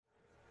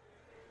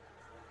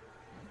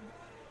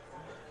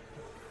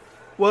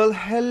Well,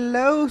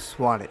 hello,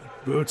 Swanee.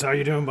 Boots, how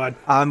you doing, bud?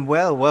 I'm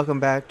well. Welcome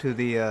back to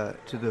the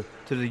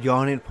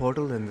yawning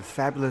portal in the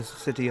fabulous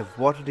city of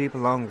Waterdeep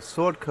along the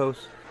Sword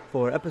Coast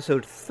for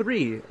episode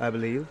 3, I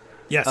believe.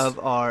 Yes. Of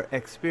our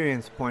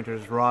Experience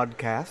Pointers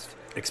Rodcast.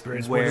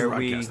 Experience Pointers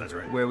Rodcast, that's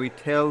right. Where we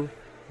tell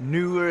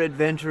newer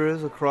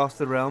adventurers across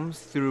the realms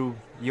through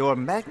your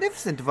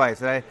magnificent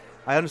device. I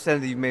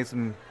understand that you've made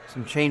some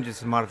changes,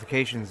 some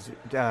modifications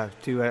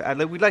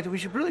we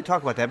should really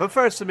talk about that. But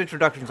first, some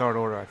introductions are in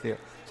order, I feel.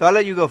 So I'll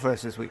let you go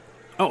first this week.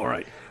 Oh, all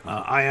right.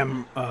 I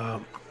am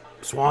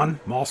Swan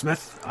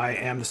Malsmith. I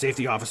am the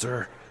safety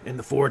officer in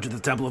the Forge of the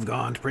Temple of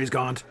Gond. Praise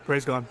Gond.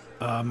 Praise Gond.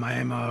 I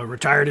am a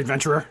retired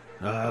adventurer.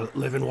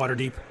 Live in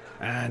Waterdeep,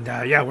 and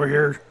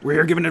we're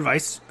here giving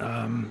advice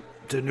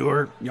to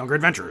newer, younger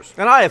adventurers.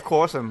 And I, of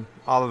course, am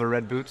Oliver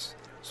Redboots,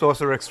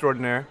 sorcerer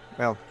extraordinaire.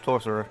 Well,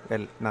 sorcerer,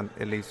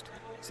 at least.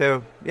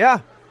 So, yeah,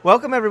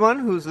 welcome everyone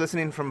who's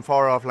listening from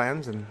far-off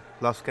lands and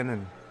Luskan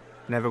and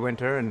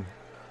Neverwinter and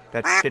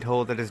that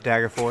shithole that is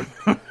Daggerford.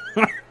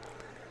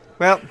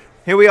 Well,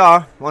 here we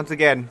are once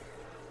again,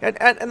 and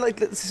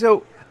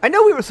so I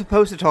know we were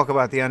supposed to talk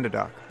about the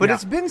Underdark, but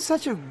It's been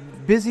such a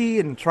busy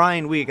and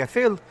trying week. I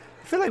feel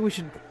like we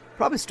should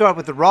probably start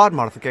with the rod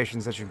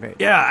modifications that you've made.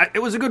 Yeah, it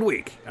was a good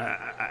week.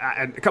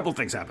 A couple of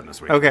things happened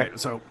this week. Okay, right?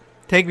 So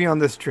take me on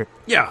this trip.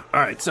 Yeah,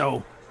 all right.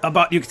 So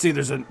you can see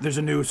there's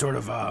a new sort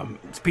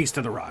of piece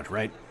to the rod,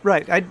 right?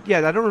 Right. I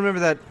don't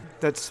remember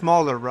that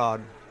smaller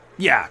rod.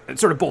 Yeah, it's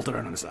sort of bolted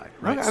on the side,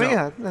 right? Okay,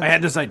 I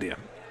had this idea.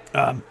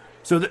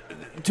 So the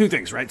two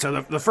things, right?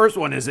 So the first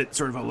one is it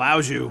sort of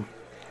allows you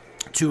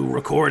to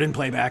record and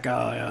play back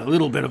a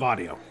little bit of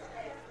audio.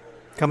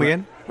 Come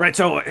again? Right,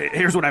 so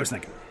here's what I was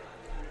thinking.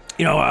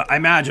 I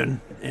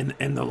imagine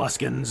in the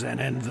Luskans and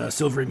in the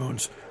Silvery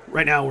Moons,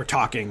 right now we're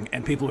talking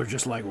and people are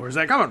just like, where's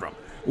that coming from?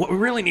 What we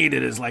really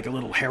needed is like a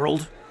little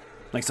herald,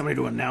 like somebody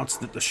to announce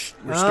that we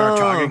start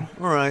talking.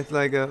 All right,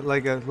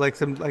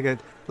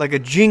 like a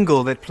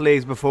jingle that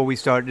plays before we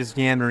start just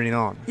yammering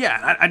on.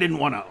 Yeah, I didn't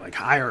want to like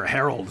hire a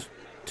herald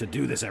to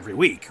do this every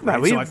week. Right?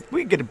 No,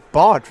 we get a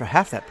bard for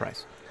half that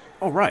price.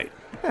 Oh, right.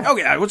 Yeah.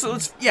 Okay,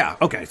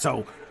 okay,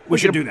 so we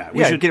should do that.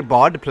 We should get a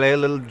bard to play a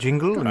little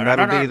jingle, and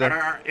that'll be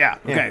the... Yeah,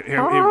 okay,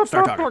 here,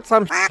 start talking.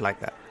 Some shit like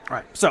that. All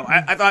right, so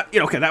I thought,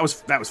 okay, that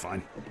was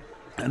fine.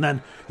 And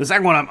then the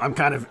second one, I'm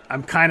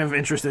kind of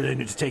interested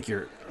in to take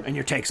your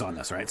takes on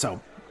this, right?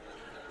 So,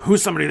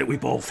 who's somebody that we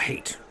both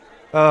hate?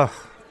 Oh,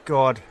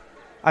 God.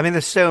 I mean,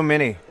 there's so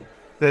many.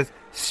 There's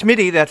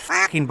Smitty, that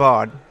fucking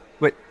bard.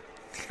 Wait.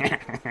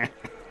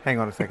 Hang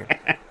on a second.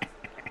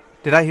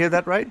 Did I hear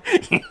that right?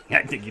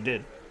 I think you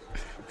did.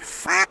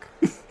 Fuck.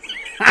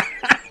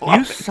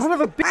 You son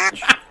of a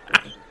bitch.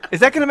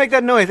 Is that going to make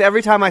that noise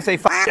every time I say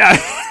fuck? Yeah.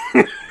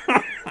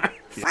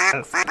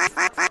 Fuck.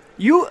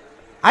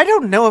 I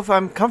don't know if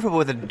I'm comfortable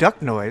with a duck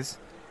noise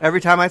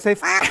every time I say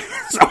fuck.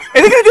 Is it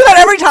going to do that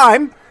every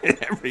time?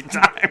 Every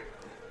time.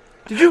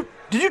 Did you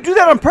do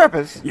that on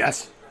purpose?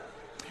 Yes.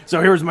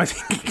 So here's my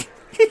thing.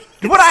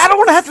 I don't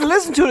want to have to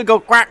listen to it go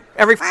quack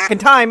every fucking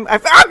time.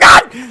 Oh,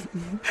 God!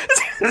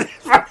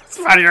 It's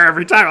funnier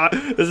every time.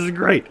 This is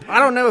great. I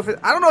don't know if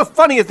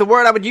funny is the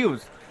word I would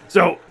use.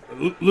 So,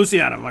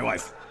 Luciana, my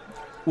wife,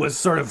 was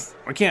sort of,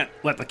 I can't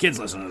let the kids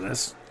listen to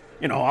this.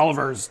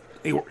 Oliver's,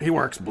 he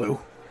works blue.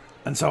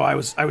 And so I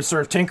was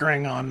sort of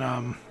tinkering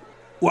on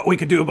what we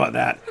could do about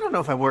that. I don't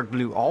know if I work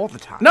blue all the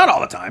time. Not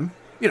all the time,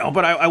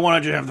 but I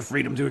wanted you to have the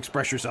freedom to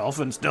express yourself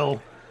and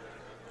still,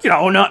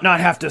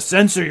 not have to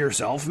censor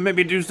yourself and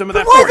maybe do some of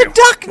that for you. Why the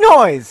duck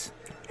noise?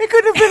 It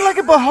could have been like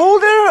a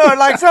beholder or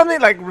like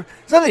something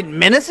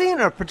menacing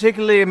or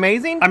particularly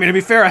amazing. I mean, to be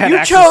fair,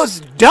 You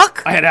chose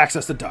duck? I had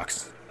access to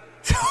ducks.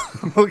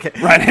 Okay.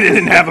 Right, I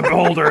didn't have a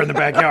beholder in the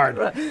backyard.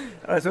 Right.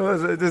 All right,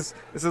 so it's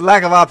a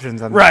lack of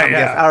options. Right,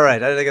 yeah. All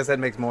right, I guess that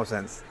makes more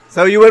sense.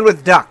 So you went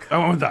with duck. I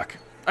went with duck.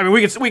 I mean,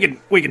 we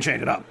can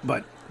change it up,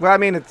 but well, I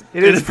mean, it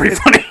is pretty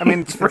funny. I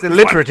mean, it's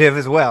alliterative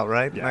as well,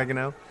 right?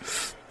 Yeah.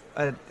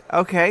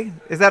 Okay,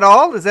 is that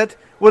all?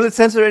 Will it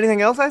censor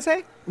anything else I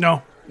say?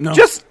 No.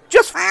 Just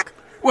fuck.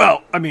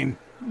 Well, I mean,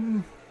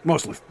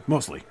 mostly.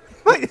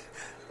 I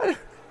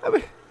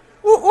mean,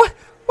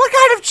 what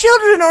kind of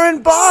children are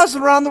in bars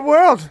around the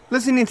world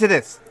listening to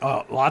this?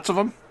 Lots of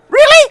them.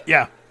 Really?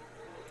 Yeah.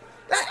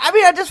 I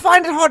mean, I just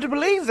find it hard to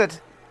believe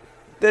that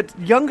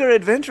younger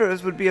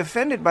adventurers would be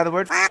offended by the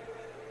word fuck.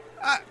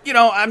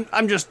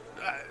 I'm just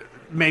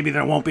maybe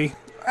there won't be.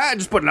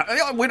 Just put it on.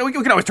 We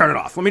can always turn it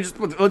off.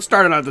 Let's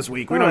start it out this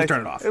week. We can always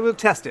turn it off. We'll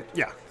test it.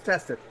 Yeah.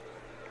 Test it.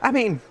 I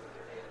mean,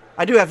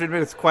 I do have to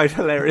admit it's quite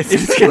hilarious.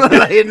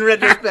 In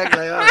retrospect,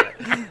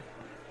 I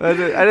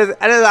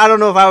don't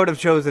know if I would have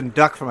chosen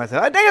duck for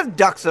myself. I guess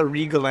ducks are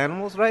regal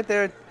animals, right?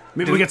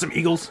 Maybe we get some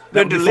eagles.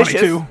 They're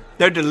delicious. Too.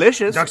 They're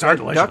delicious. Ducks are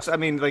delicious. Ducks. I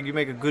mean, like you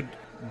make a good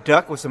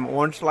duck with some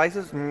orange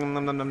slices. Nom,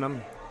 nom, nom,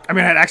 nom. I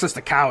mean, I had access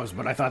to cows,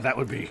 but I thought that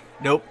would be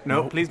nope.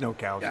 Please, no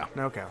cows. Yeah.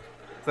 No cows.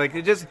 It's like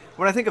it just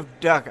when I think of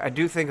duck, I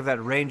do think of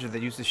that ranger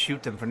that used to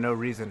shoot them for no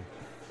reason.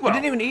 Well, he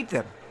didn't even eat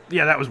them.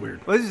 Yeah, that was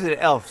weird. Well, this is an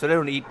elf, so they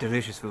don't eat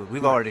delicious food.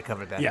 We've already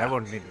covered that. Yeah. I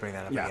won't need to bring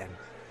that up again.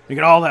 You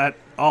get all that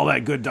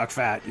good duck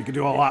fat. You could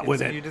do a lot with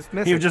so it. you just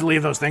miss He would it. just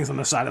leave those things on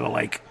the side of the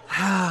lake.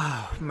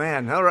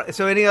 Man, all right.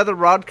 So any other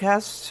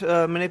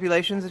rodcast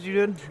manipulations that you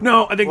did?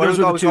 No, I think What those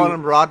do are we the call two.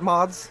 them? Rod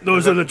mods?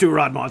 Those are the two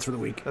rod mods for the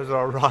week. Those are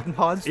our rod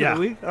mods for Yeah. the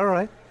week? All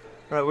right.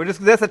 All right,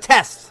 that's a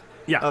test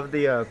Yeah. of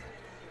the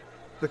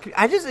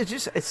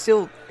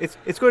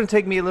it's going to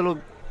take me a little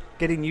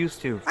getting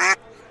used to.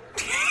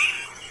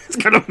 It's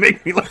gonna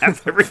make me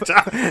laugh every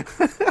time.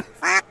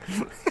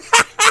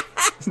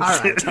 All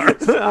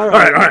All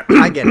right.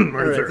 I get it. All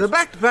Very right. serious. So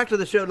back to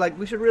the show. Like,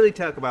 we should really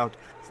talk about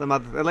some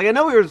other. Like, I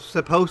know we were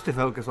supposed to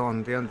focus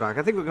on the Unback.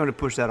 I think we're going to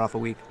push that off a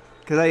week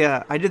because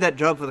I did that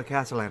job for the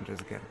Castellanders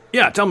again.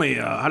 Yeah, tell me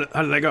how did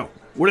that go?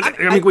 What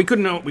did we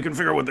couldn't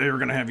figure out what they were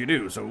gonna have you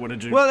do. So what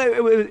did you? Well,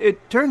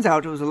 it turns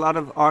out it was a lot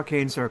of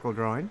arcane circle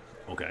drawing.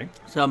 Okay.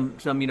 Some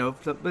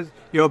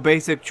your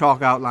basic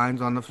chalk outlines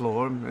on the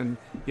floor and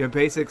your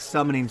basic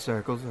summoning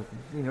circles.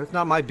 It's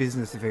not my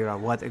business to figure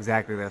out what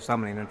exactly they're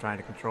summoning and trying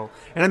to control.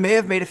 And I may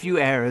have made a few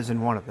errors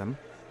in one of them,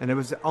 and there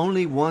was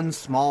only one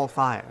small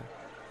fire.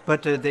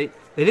 But they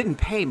didn't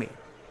pay me.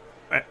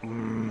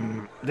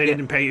 They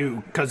didn't pay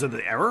you because of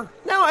the error?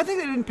 No, I think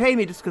they didn't pay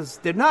me just because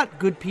they're not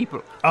good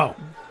people. Oh.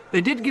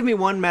 They did give me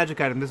one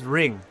magic item, this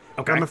ring.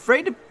 Okay. I'm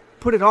afraid to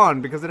put it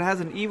on because it has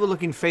an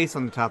evil-looking face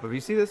on the top of it.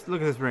 You see this?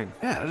 Look at this ring.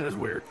 Yeah, that is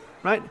weird.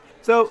 Right?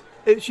 So,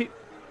 she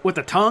With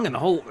the tongue and the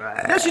whole.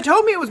 she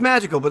told me it was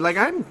magical, but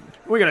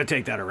We gotta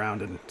take that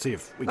around and see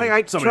if we can.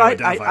 I somebody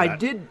tried. identify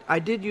that. I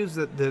did use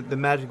the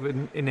magic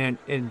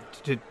in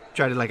to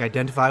try to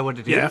identify what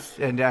it is,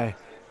 Yeah. and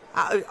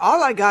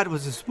all I got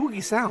was a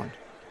spooky sound,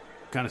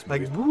 Kind of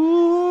like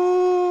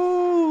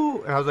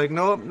boo. And I was like,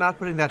 no, I'm not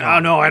putting that Oh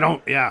on. no, I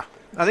don't. Yeah,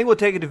 I think we'll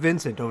take it to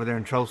Vincent over there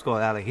in Troll Skull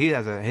Alley. He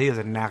has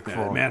a knack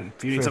for man.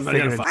 If you need for somebody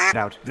to figuring find it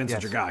out,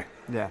 Vincent's Yes. your guy.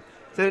 Yeah.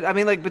 So I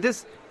mean, but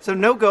this. So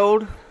no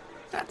gold.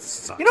 That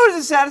sucks. You know what's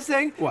the saddest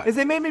thing? What? Is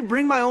they made me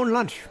bring my own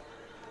lunch.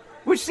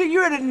 Which see,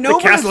 you're at a the noble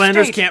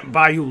Castellanders estate. can't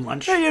buy you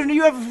lunch. Yeah,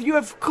 you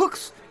have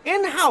cooks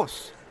in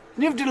house.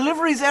 You have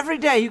deliveries every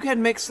day. You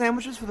can make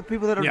sandwiches for the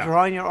people that are Yeah.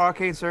 drawing your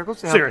arcane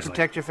circles to help Seriously.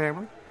 protect your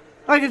family.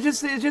 Like it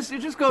just goes.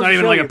 Not to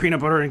even show like you. a peanut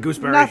butter and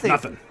gooseberry.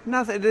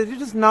 Nothing. They're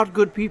just not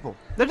good people.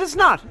 They're just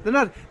not. They're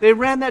not. They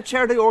ran that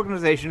charity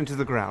organization into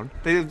the ground.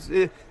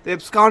 They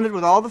absconded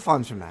with all the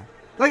funds from that.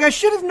 Like I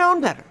should have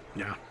known better.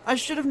 Yeah. I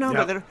should have known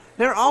Yep. better.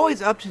 They're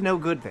always up to no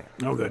good there.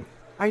 No good.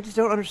 I just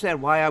don't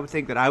understand why I would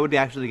think that I would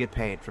actually get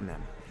paid from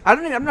them.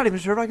 I'm not even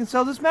sure if I can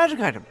sell this magic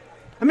item.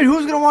 I mean,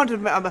 who's going to want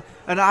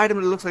an item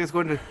that looks like it's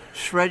going to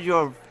shred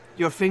your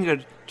finger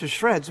to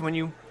shreds when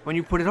you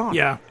put it on?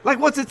 Yeah. Like,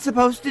 what's it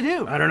supposed to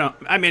do? I don't know.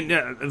 I mean,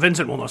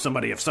 Vincent will know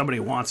somebody if somebody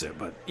wants it.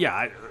 But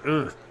yeah,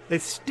 They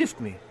stiffed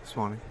me,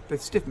 Swanee. They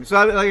stiffed me.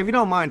 So, if you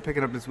don't mind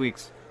picking up this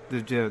week's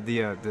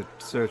the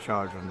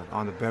surcharge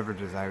on the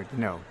beverages, I would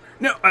know.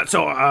 No,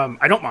 so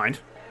I don't mind.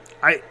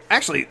 I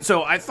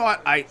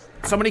thought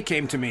somebody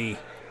came to me.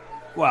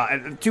 Well,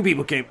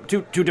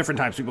 two different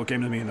times. People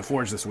came to me in the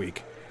Forge this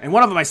week, and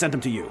one of them I sent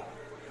them to you.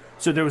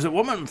 So there was a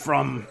woman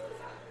from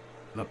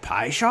the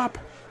pie shop.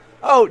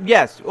 Oh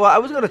yes. Well, I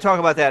was going to talk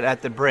about that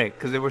at the break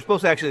because they were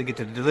supposed to actually get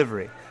to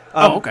delivery.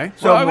 Okay.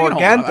 So Well, we can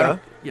hold on. I Morgantha,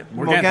 don't- yeah,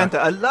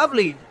 Morgantha. a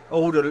lovely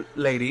older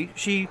lady,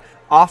 she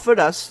offered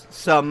us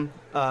some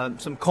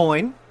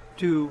coin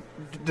to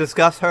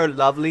discuss her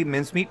lovely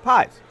mincemeat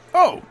pies.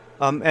 Oh,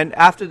 And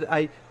after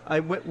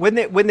when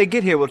they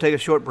get here, we'll take a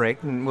short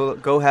break and we'll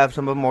go have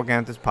some of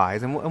Morgantha's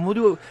pies, and we'll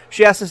do.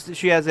 She asked us.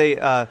 She has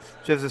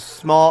a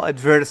small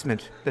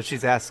advertisement that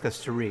she's asked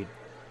us to read.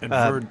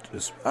 oh,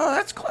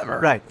 that's clever.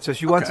 Right. So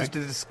she wants Okay. us to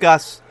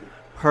discuss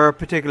her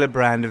particular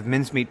brand of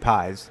mincemeat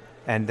pies,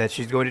 and that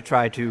she's going to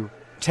try to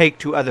take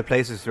to other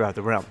places throughout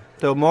the realm.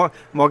 So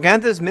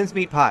Morgantha's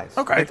mincemeat pies.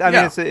 Okay, I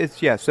yeah. mean,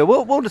 it's yes. So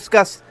we'll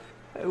discuss.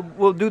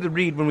 We'll do the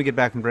read when we get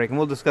back from break, and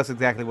we'll discuss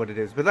exactly what it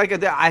is. But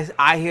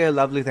I hear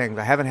lovely things.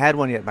 I haven't had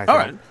one yet myself,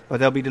 All right. but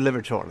they'll be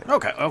delivered shortly.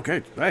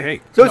 Okay.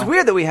 Hey. So it's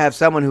weird that we have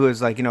someone who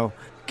is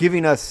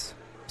giving us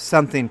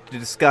something to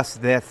discuss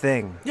their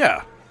thing.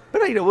 Yeah.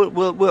 But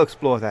we'll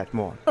explore that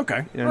more.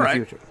 Okay. In All the right.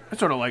 future. It's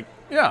sort of like,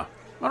 yeah,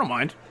 I don't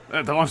mind.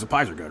 As long as the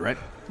pies are good, right?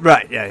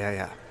 Right.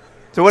 Yeah.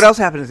 So what else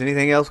happened? Is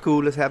anything else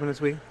cool that's happened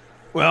this week?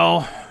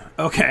 Well,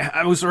 okay.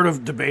 I was sort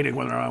of debating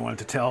whether or not I wanted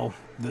to tell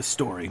this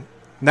story.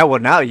 No,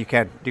 well, now you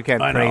can't I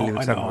prelude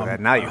know. something like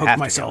that. Now I you hooked have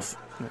myself.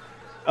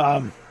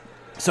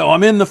 So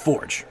I'm in the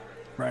Forge,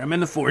 right? I'm in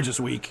the Forge this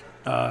week,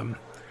 and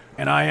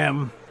I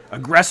am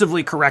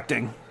aggressively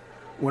correcting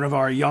one of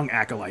our young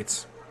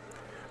acolytes,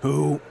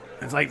 who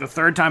it's like the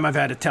third time I've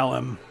had to tell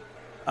him,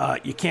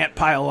 you can't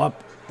pile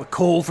up the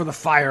coal for the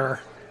fire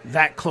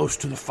that close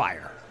to the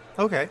fire. to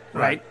go. Okay.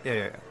 Right.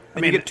 Yeah.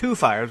 And mean- you get two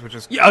fires, which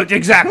is. Yeah,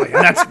 exactly.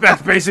 And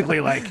that's basically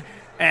like,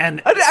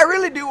 and I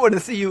really do want to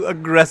see you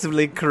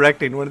aggressively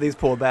correcting one of these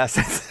poor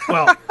bastards.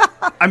 well,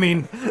 I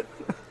mean,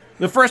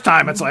 the first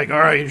time it's like, all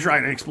right, you're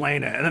trying to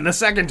explain it, and then the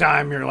second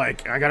time you're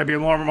like, I gotta be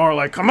more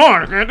like, come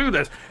on, I can't do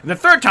this. And the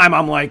third time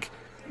I'm like,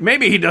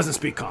 maybe he doesn't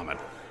speak common,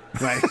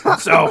 right?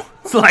 So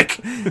it's like,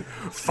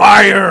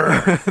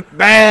 fire,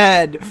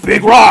 Bad.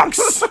 big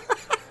rocks,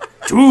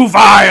 Two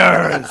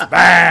fires,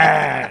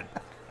 bad.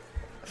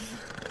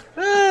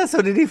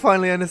 So did he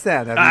finally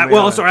understand? So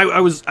I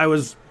was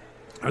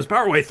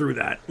part way through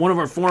that. One of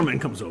our foremen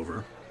comes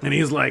over, and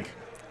he's like,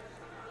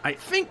 "I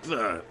think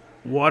the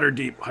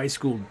Waterdeep High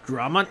School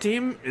drama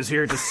team is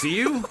here to see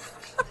you."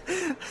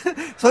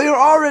 So you're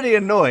already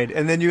annoyed,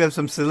 and then you have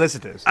some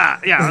solicitors.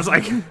 Yeah, I was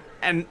like,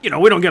 and we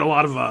don't get a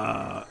lot of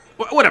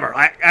whatever.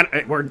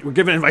 We're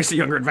giving advice to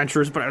younger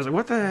adventurers, but I was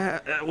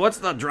like, what's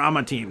the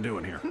drama team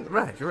doing here?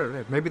 Right.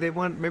 Maybe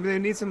they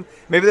need some.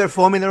 Maybe they're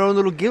forming their own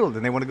little guild,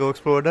 and they want to go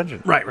explore a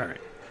dungeon. Right.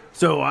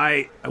 So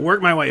I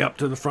worked my way up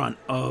to the front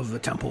of the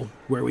temple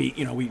where we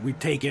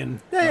take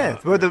in.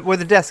 Where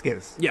the desk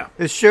is. Yeah.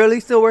 Is Shirley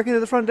still working at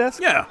the front desk?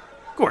 Yeah,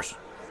 of course.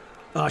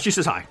 She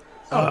says hi.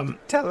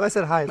 Tell her I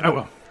said hi. I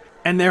will.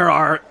 And there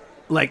are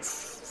like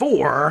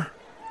 4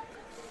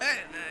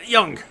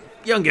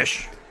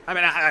 youngish. I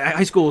mean,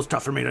 high school is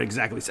tough for me to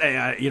exactly say.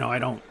 I'm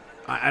not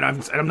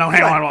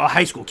hanging on with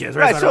high school kids,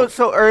 right?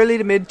 So early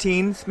to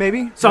mid-teens,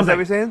 maybe. Something. Is that what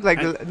you're saying?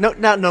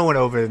 Like no one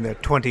over in their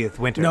 20th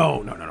winter.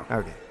 No.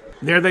 Okay.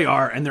 There they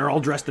are, and they're all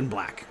dressed in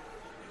black.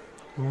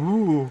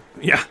 Ooh.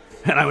 Yeah,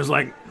 and I was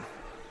like,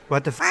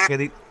 "What the f*** are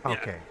these?"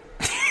 Okay.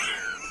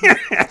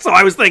 So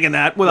I was thinking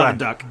that without a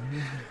duck.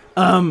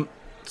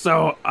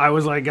 So I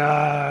was like,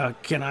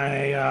 "Can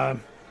I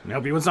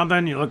help you with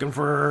something? You looking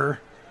for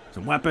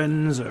some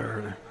weapons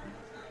or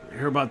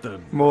hear about the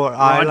more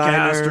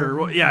broadcast eyeliner?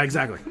 or yeah,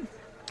 exactly."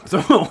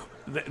 So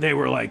they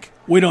were like,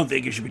 "We don't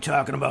think you should be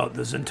talking about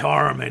the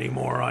Zentarum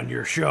anymore on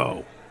your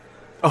show."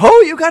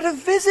 Oh, you got a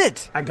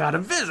visit. I got a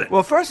visit.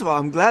 Well, first of all,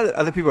 I'm glad that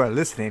other people are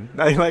listening.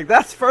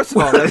 That's first of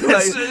all,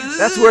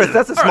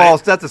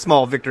 that's a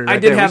small victory. I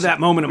did have that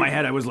moment in my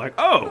head. I was like,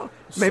 "Oh,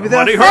 maybe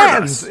they're somebody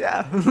fans." heard us.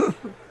 Yeah,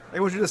 they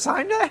want you to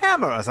sign a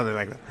hammer or something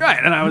like that.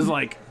 Right, and I was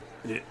like,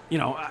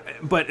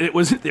 but it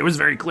was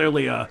very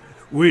clearly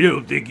we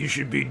don't think you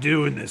should be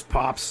doing this,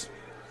 Pops.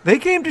 They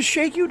came to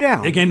shake you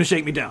down. They came to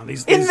shake me down.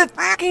 These in the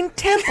fucking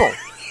temple.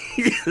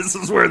 This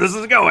is where this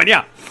is going.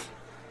 Yeah.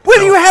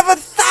 When you have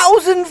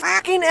 1,000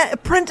 fucking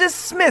apprentice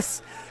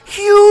smiths,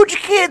 huge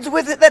kids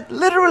with it that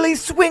literally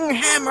swing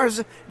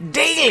hammers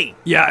daily.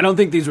 Yeah, I don't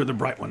think these were the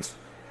bright ones.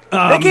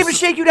 They came to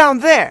shake you down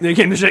there. They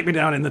came to shake me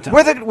down in the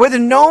temple. Where the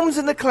gnomes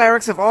and the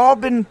clerics have all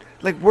been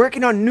like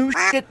working on new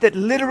shit that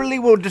literally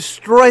will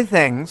destroy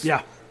things.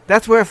 Yeah.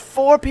 That's where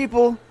 4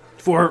 people...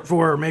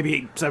 For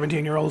maybe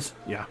 17-year-olds,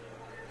 yeah.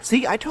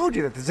 See, I told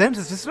you that the Zens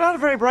is just not a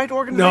very bright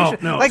organization.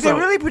 No. They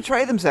really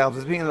portray themselves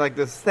as being like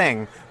this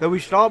thing that we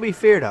should all be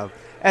feared of.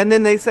 And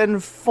then they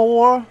send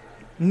 4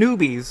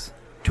 newbies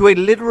to a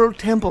literal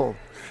temple.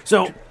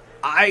 So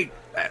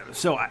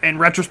in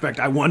retrospect,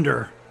 I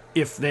wonder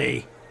if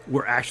they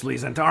were actually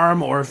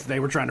Zentarum or if they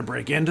were trying to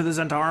break into the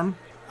Zentarum.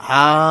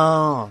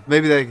 Oh,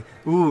 maybe the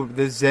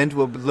Zent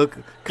will look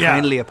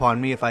kindly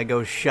upon me if I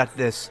go shut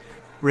this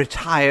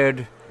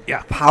retired,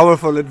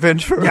 powerful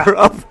adventurer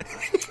up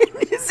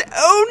in his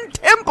own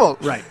temple.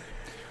 Right.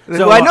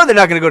 So, I know they're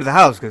not going to go to the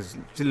house because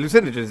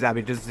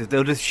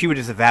Lucinda she would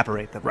just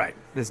evaporate them. Right.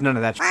 There's none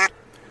of that.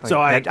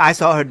 Like, I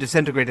saw her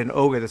disintegrate an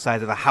ogre the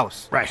size of a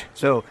house. Right.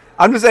 So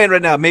I'm just saying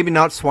right now, maybe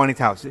not Swanee's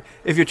house.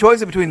 If your choice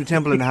is between the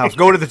temple and the house,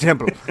 go to the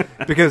temple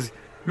because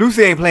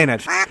Lucy ain't playing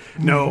that.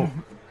 No.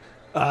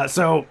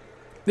 So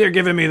they're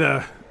giving me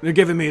the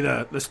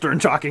stern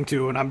talking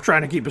to, and I'm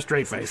trying to keep a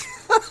straight face.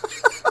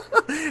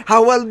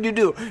 How well did you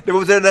do?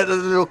 Was there that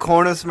little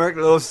corner smirk,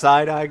 the little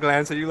side-eye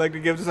glance that you like to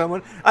give to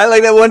someone? I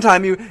like that one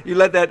time you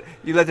let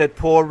that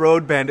poor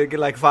road bandit get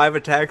like 5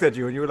 attacks at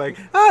you, and you were like,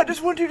 I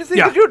just want you to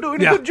think that you're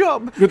doing a good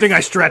job. Good thing I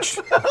stretched.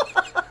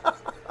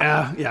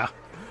 Yeah.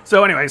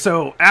 So anyway,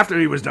 after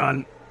he was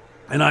done,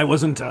 and I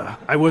wasn't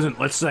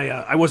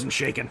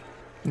shaken.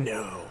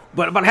 No.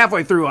 But about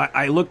halfway through,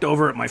 I looked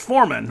over at my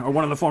foreman, or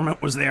one of the foremen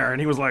was there, and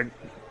he was like,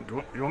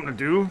 you want to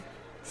do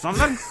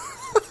something?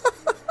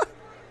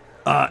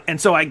 And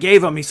so I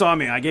gave him, he saw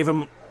me, I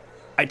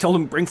told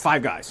him, bring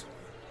 5 guys.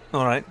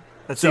 All right.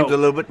 That seems a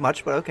little bit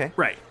much, but okay.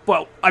 Right.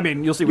 Well, I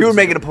mean, you'll see what you were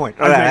making a point.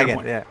 All right, I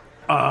get it,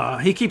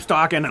 yeah. He keeps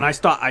talking, and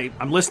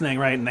I'm listening,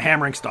 right, and the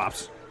hammering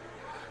stops.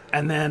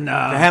 And then... the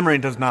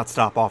hammering does not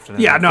stop often.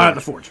 Yeah, not at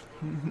the forge.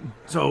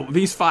 So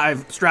these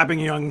 5 strapping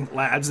young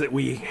lads that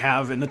we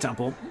have in the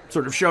temple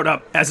sort of showed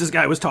up as this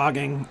guy was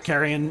talking,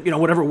 carrying,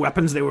 whatever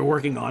weapons they were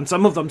working on.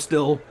 Some of them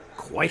still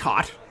quite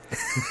hot.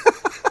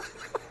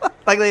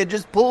 Like they had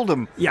just pulled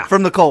him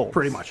from the coal.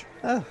 Pretty much.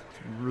 Oh,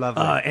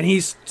 lovely. And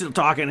he's still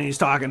talking, and he's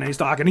talking, and he's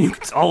talking.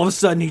 All of a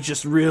sudden, he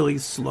just really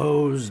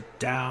slows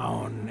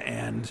down.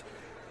 And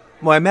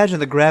well, I imagine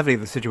the gravity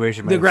of the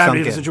situation might have gravity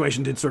of sunk the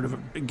situation did sort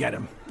of get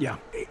him. Yeah.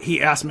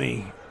 He asked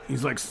me,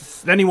 he's like,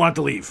 then he wanted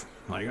to leave.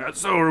 Like,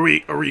 so are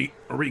we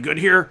good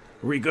here?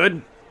 Are we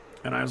good?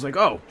 And I was like,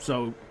 oh,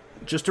 so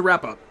just to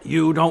wrap up,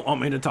 you don't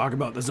want me to talk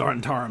about the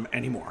Zentarum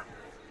anymore?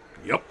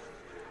 Yep.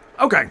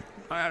 Okay.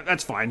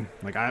 That's fine.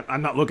 Like,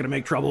 I'm not looking to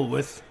make trouble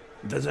with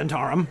the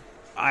Zentarum.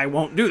 I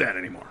won't do that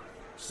anymore.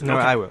 So, no,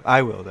 okay.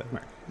 I will then.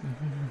 Right.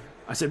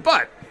 I said,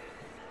 but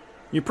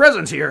your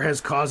presence here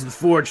has caused the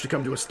forge to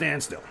come to a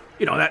standstill.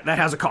 That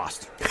has a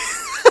cost.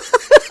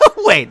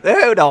 Wait,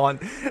 hold on.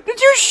 Did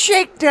you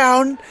shake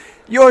down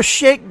your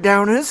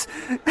shakedowners?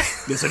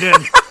 Yes, I did.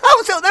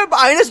 Oh, so they're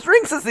buying us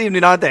drinks this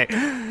evening, aren't they?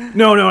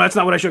 No, that's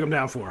not what I shook him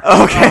down for.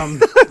 Okay.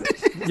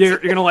 You're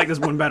going to like this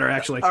one better,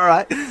 actually. All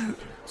right.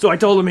 So I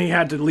told him he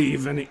had to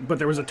leave, but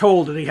there was a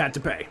toll that he had to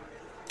pay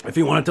if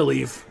he wanted to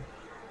leave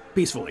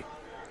peacefully.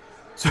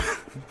 So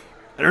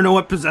I don't know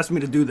what possessed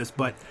me to do this,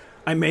 but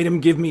I made him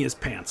give me his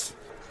pants.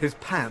 His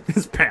pants.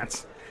 His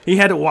pants. He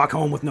had to walk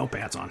home with no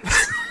pants on.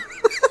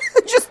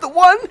 Just the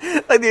one?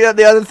 Like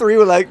the other three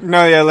were like,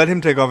 no, yeah, let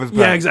him take off his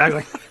pants. Yeah,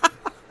 exactly.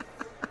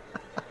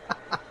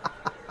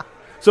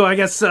 So I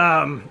guess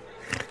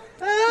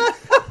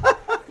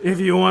if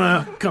you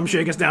want to come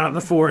shake us down at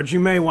the forge, you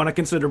may want to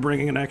consider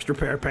bringing an extra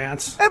pair of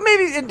pants.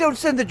 Maybe and don't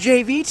send the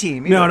JV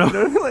team. No.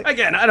 Like,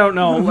 Again, I don't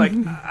know. Like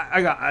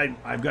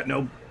I've got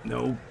no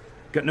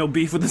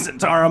beef with the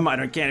Zentarum.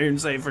 I can't even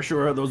say for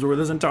sure those were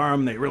the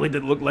Zentarum. They really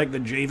did look like the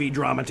JV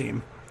drama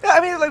team. I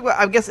mean, like,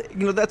 I guess,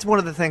 that's one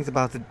of the things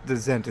about the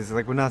Zent is,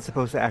 like, we're not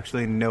supposed to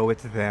actually know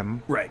it's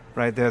them. Right.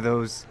 Right? They're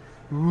those,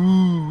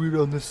 we're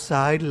on the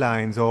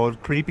sidelines, all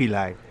creepy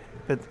like.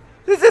 But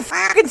the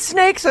fucking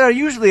snakes are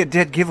usually a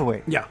dead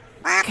giveaway. Yeah.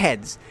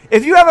 Fuckheads.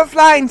 If you have a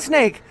flying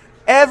snake,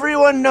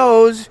 everyone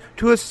knows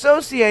to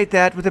associate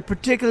that with a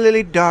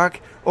particularly dark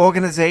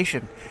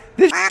organization.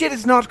 This shit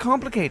is not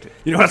complicated.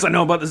 You know what else I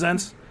know about the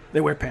Zents?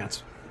 They wear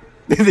pants.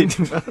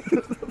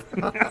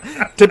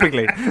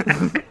 Typically.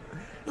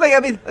 Like, I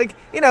mean, like,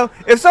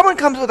 if someone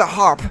comes with a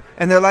harp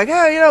and they're like,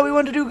 hey, we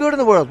want to do good in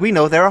the world, we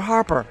know they're a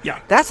harper. Yeah.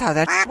 That's how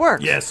that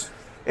works. Yes.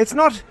 It's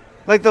not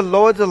like the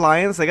Lord's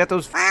Alliance. They got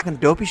those fucking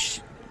dopey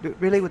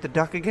really, with the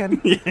duck again?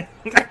 Yeah.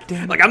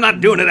 Like, I'm not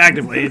doing it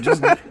actively. It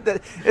just...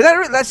 it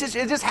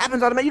just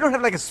happens automatically. You don't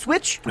have, like, a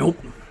switch? Nope.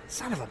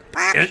 Son of a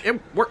bitch.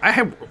 I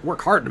have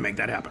work hard to make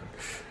that happen.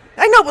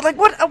 I know, but,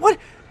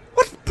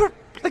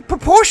 like,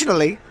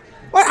 proportionally,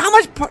 how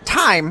much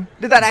time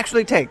did that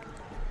actually take?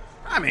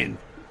 I mean...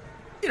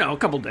 a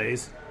couple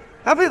days.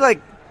 I'll be like,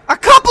 a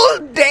couple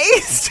of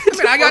days?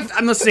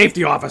 I'm the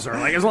safety officer.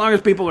 Like, as long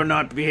as people are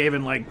not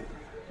behaving like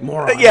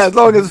morons. Yeah, as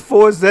long as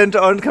 4 Zent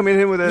aren't coming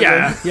in with it.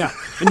 Yeah.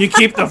 And you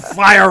keep the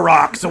fire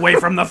rocks away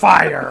from the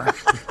fire.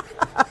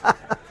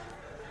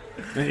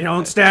 And you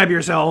don't stab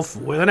yourself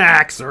with an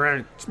axe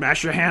or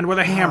smash your hand with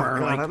a hammer.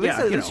 God, Like,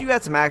 at least you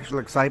had some actual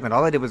excitement.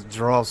 All I did was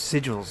draw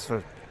sigils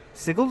for...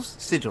 Sigils?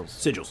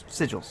 Sigils.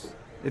 Sigils.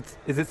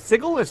 Is it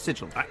sigil or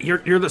sigil?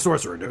 You're the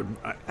sorcerer, dude.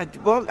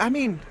 Well, I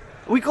mean,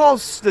 we call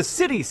the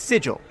city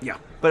sigil. Yeah.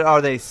 But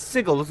are they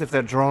sigils if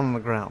they're drawn on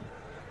the ground?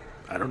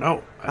 I don't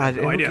know. I have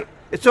no idea.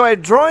 So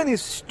I'm drawing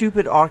these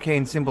stupid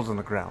arcane symbols on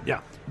the ground.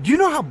 Yeah. Do you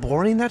know how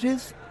boring that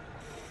is?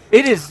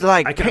 It is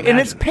like, and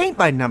it's paint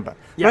by number,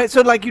 right?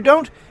 So like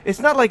it's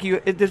not like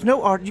there's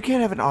no art. You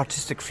can't have an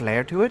artistic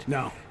flair to it.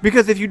 No.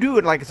 Because if you do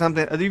it like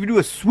something, if you do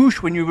a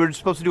swoosh when you were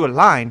supposed to do a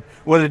line,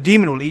 well, the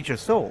demon will eat your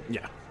soul.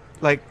 Yeah.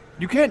 Like,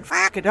 you can't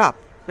fuck it up.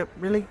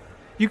 Really?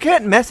 You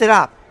can't mess it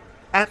up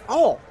at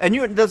all. And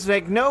there's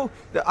like, no,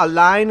 a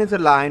line is a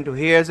line, to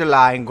here's a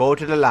line, go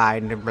to the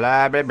line,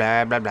 blah, blah,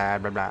 blah, blah, blah,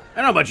 blah, blah. I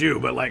don't know about you,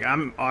 but like,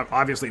 I'm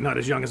obviously not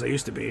as young as I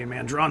used to be. And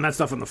man, drawing that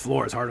stuff on the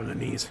floor is hard on the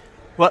knees.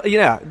 Well,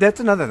 yeah, that's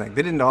another thing.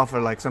 They didn't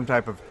offer like some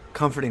type of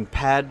comforting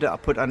pad to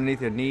put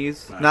underneath your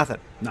knees. Nothing.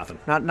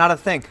 Not a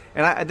thing.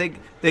 And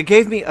they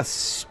gave me a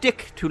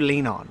stick to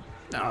lean on.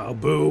 Oh,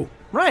 boo.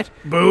 Right.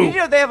 Boo.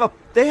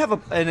 They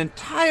have an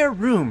entire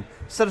room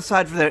set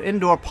aside for their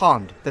indoor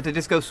pond that they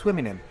just go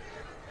swimming in.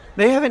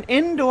 They have an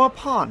indoor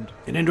pond.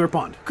 An indoor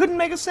pond. Couldn't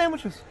make us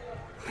sandwiches.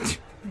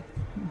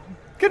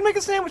 Couldn't make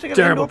a sandwich.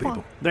 Terrible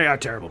people. They are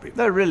terrible people.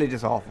 They're really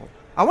just awful.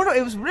 I wonder.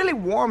 It was really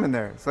warm in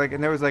there. It's like,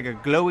 and there was like a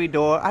glowy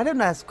door. I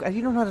didn't ask.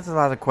 You don't ask a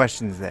lot of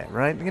questions there,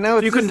 right?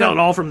 You couldn't tell at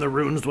all from the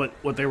runes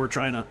what they were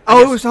trying to.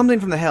 It was something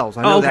from the Hells.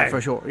 I know that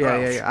for sure.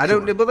 Yeah. I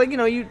don't. Sure. But like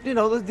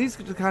these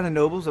are the kind of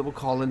nobles that will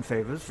call in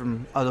favors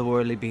from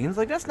otherworldly beings.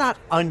 Like that's not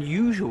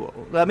unusual.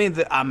 I mean,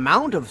 the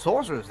amount of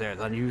sorcerers there is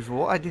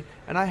unusual.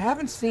 And I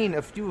haven't seen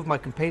a few of my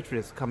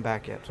compatriots come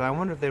back yet. So I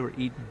wonder if they were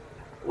eaten.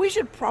 We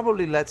should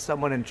probably let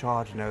someone in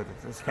charge know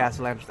that this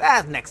castle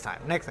entrance. Next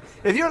time.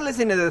 If you're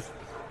listening to this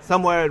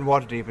somewhere in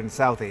Waterdeep in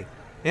Southie,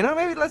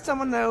 maybe let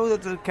someone know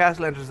that the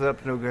castle entrance is up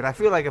to no good. I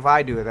feel like if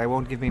I do it, they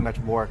won't give me much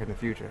work in the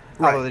future.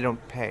 Right. Although they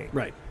don't pay.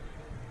 Right.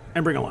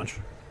 And bring a lunch.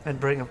 And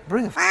bring a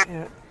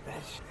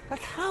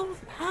like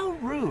how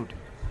rude,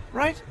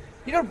 right?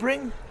 You don't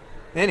bring.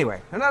 Anyway,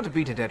 not to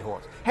beat a dead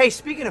horse. Hey,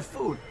 speaking of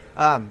food,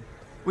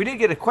 we did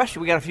get a question.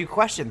 We got a few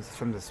questions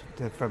from this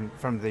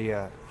from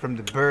the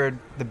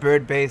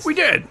bird based. We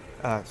did.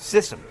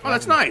 System. Oh,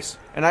 that's nice.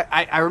 And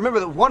I remember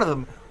that one of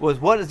them was,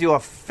 what is your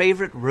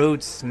favorite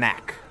road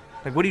snack?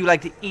 Like, what do you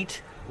like to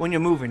eat when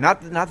you're moving?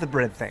 Not the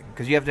bread thing,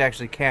 because you have to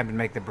actually camp and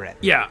make the bread.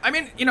 Yeah, I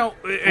mean,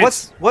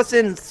 what's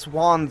in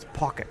Swan's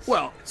pockets?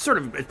 Well, it's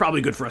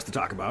probably good for us to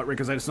talk about,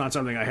 because it's not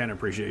something I had an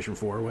appreciation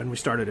for when we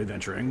started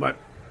adventuring, but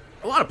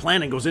a lot of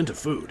planning goes into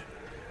food,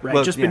 right?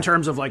 Well, in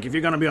terms of, like, if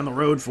you're going to be on the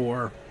road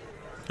for,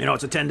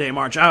 it's a 10-day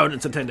march out,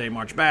 it's a 10-day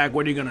march back,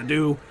 what are you going to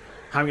do?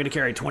 how I'm going to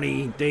carry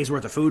 20 days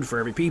worth of food for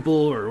every people,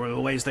 or the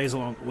way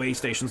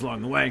stations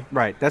along the way.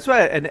 Right. That's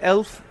why an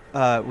elf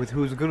with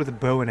who's good with a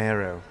bow and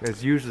arrow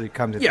is usually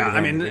comes in. Yeah,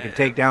 I mean, you can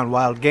take down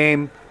wild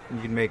game. You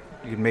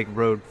can make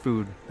road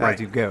food Right. as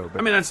you go.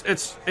 But I mean,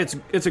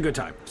 it's a good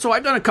time. So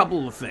I've done a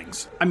couple of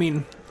things. I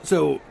mean,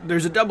 so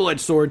there's a double-edged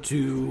sword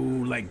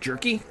to like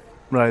jerky.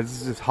 right,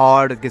 it's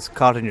hard. It gets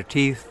caught in your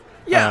teeth.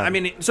 Yeah, I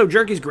mean, so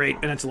jerky's great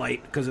and it's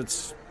light because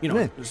it's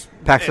Yeah. just-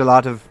 Packs a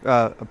lot of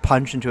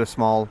punch into a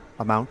small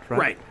amount. Right.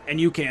 Right, and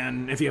you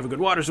can, if you have a good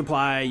water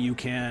supply, you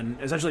can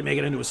essentially make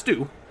it into a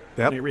stew.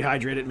 Yep. You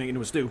rehydrate it and make it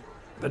into a stew.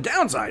 The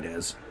downside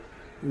is,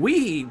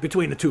 we,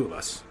 between the two of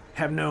us,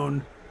 have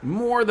known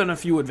more than a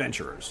few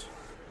adventurers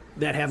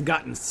that have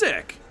gotten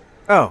sick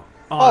Oh,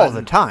 all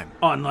the time.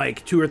 on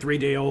like 2 or 3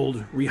 day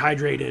old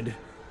rehydrated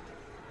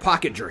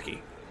pocket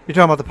jerky. You're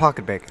talking about the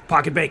pocket bacon.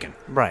 Pocket bacon.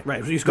 Right.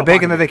 Right. We used to The call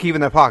bacon that pocket they keep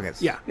in their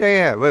pockets. Yeah.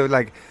 Yeah. Well,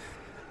 like,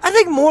 I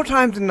think more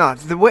times than not,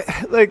 the way,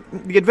 like,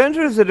 the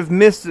adventurers that have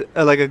missed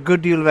like a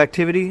good deal of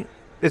activity,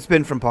 it's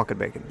been from pocket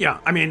bacon. Yeah,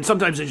 I mean,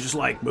 sometimes it's just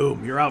like,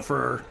 boom, you're out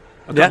for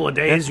a couple of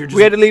days. You're just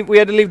We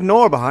had to leave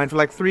Nora behind for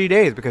like 3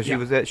 days because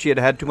Yeah. she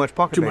had too much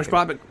pocket too bacon.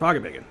 much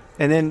pocket bacon.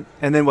 And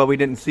then well, we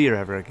didn't see her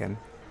ever again.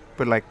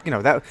 But like,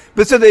 that.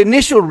 But so the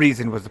initial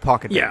reason was the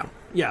pocket Yeah, bacon.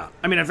 yeah.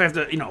 I mean, if I have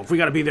to, if we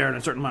got to be there in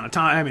a certain amount of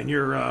time, and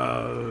you're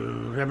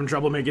having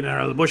trouble making it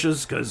out of the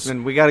bushes because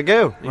Then we got to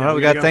go.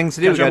 We got things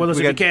to do. Catch We up got, with us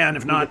we if you got can.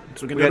 If not,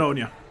 so we can we got- get on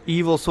you.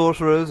 evil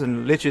sorcerers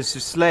and liches to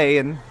slay,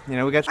 and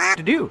we got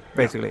to do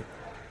basically.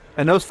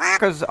 And those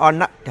fuckers are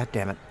not. God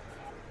damn it!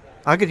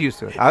 I'll get used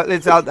to it.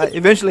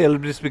 Eventually, it'll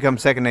just become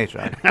second nature.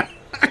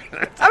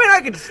 I mean,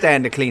 I could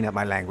stand to clean up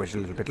my language a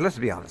little bit. Let's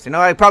be honest.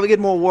 I'd probably get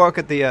more work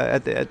at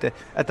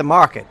the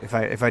market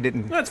if I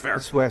didn't. That's fair.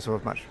 Swear so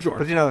much. Sure.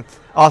 But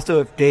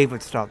also if Dave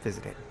would stop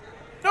visiting.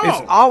 No,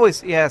 It's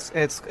always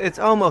it's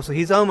almost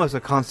he's almost a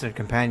constant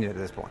companion at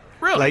this point.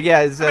 really. Like yeah,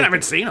 I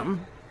haven't seen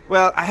him.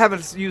 well, I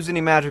haven't used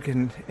any magic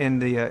in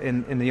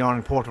the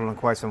Yarn portal in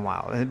quite some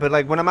while. But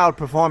like when I'm out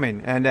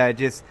performing, and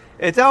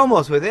it's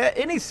almost with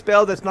any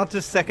spell that's not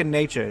just second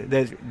nature.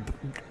 There's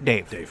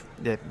Dave.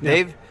 Yeah,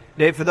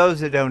 Dave. For those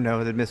that don't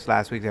know, that missed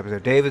last week's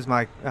episode, Dave is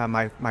my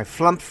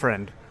flump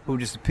friend who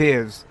just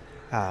appears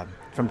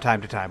from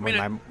time to time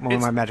when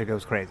my magic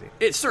goes crazy.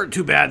 It's sort of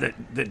too bad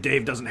that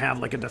Dave doesn't have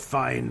like a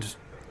defined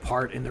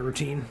part in the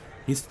routine.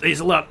 He's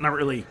a lot, not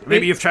really.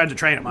 Maybe you've tried to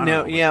train him. I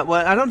don't know. Yeah.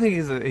 Well, I don't think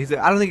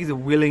I don't think he's a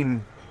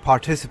willing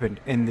participant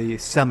in the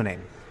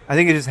summoning. I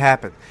think it just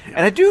happens, and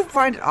I do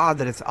find it odd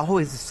that it's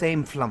always the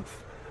same flump,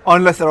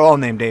 unless they're all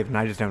named Dave, and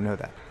I just don't know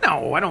that.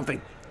 No, I don't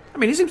think. I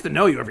mean, he seems to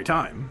know you every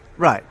time.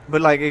 Right, but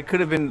like it could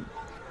have been.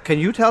 Can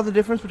you tell the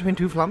difference between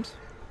two flumps?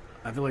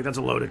 I feel like that's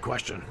a loaded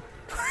question.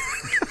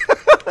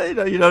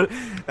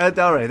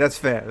 All right, that's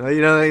fair. Like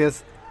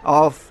it's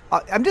off.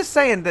 I'm just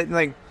saying that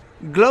like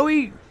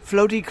glowy,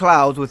 floaty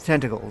clouds with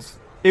tentacles.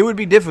 It would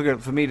be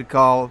difficult for me to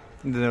call.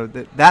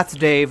 That's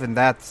Dave and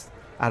that's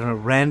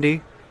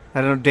Randy.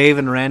 I don't know Dave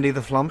and Randy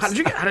the flumps. How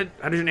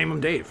did you name him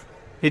Dave?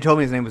 He told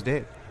me his name was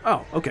Dave.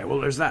 Oh, okay. Well,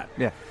 there's that.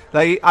 Yeah,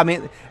 like I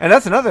mean, and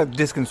that's another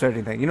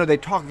disconcerting thing. They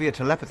talk via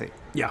telepathy.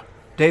 Yeah.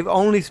 Dave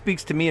only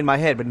speaks to me in my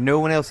head, but no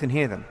one else can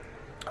hear them.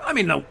 I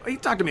mean, no. He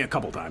talked to me a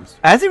couple times.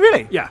 Has he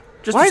really? Yeah.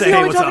 Just Why to is say, he hey,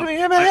 only what's talking up? to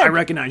me in my head? I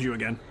recognize you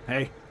again.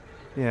 Hey,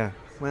 Yeah.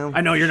 Well,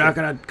 I know you're not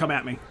gonna come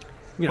at me.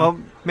 Well,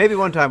 maybe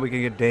one time we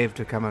can get Dave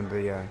to come on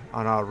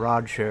on our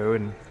Rod show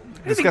and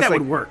I think that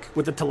would work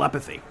with the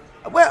telepathy.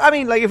 Well, I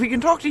mean, like if he can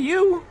talk to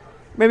you,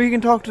 maybe he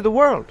can talk to the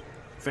world.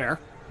 Fair.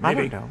 I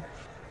Maybe. don't know.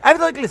 I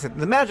like listen.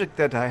 The magic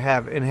that I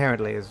have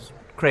inherently is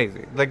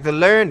crazy. Like the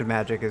learned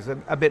magic is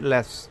a bit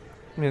less.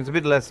 I mean, it's a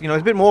bit less. It's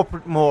a bit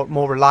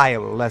more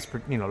reliable, less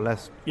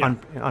Yeah.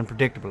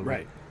 unpredictable.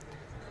 Right.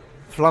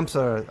 Flumps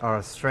are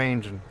a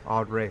strange and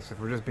odd race. If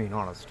we're just being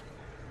honest.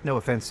 No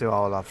offense to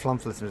all our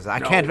flump listeners. I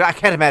No.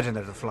 can't imagine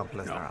there's a flump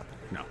listener No. out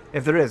there. No.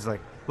 If there is,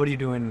 like, what are you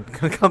doing?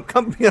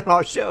 come be on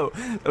our show.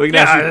 So we can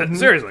Yeah. ask you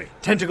Seriously.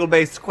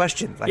 tentacle-based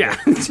questions. I Yeah.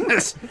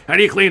 guess. How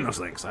do you clean those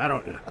things? I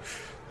don't.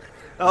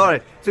 All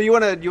right. So you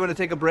wanna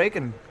take a break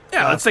and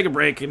Yeah. Let's take a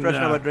break and.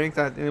 freshen up our drinks,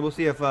 and we'll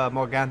see if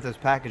Morgantha's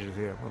package is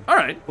here. All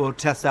right. We'll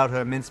test out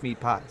her mincemeat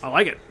pies. I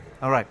like it.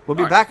 All right. We'll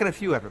be All right. back in a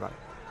few, everybody.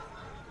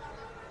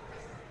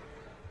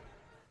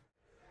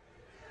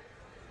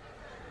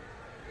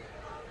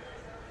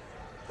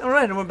 All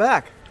right, and we're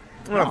back.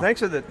 Well, Oh. thanks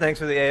for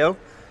the ale.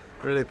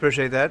 Really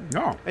appreciate that.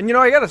 No. And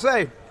I gotta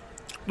say,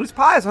 these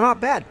pies are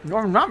not bad.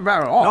 No, not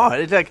bad at all. No,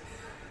 it's like,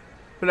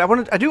 but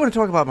I do want to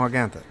talk about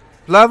Morgantha.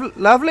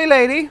 Lovely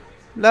lady,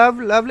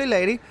 lovely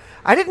lady.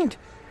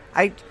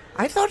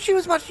 I thought she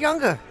was much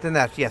younger than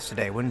that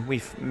yesterday when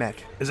we met.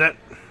 Is that?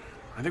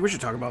 I think we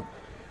should talk about.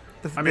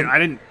 The, I mean, I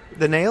didn't.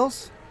 the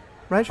nails,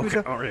 right? Should we Okay.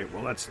 talk- All right.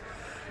 Well, that's.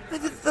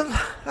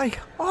 like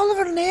all of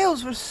her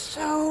nails were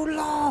so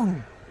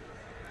long,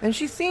 and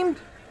she seemed.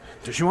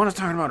 Does she want us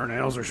talking about her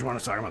nails, or does she want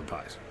us talking about the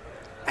pies?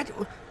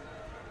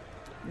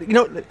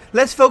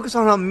 Let's focus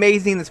on how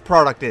amazing this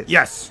product is.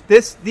 Yes.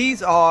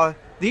 These are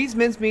These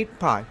mincemeat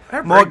pie.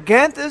 Right.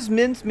 Morgantha's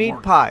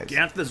mincemeat pies.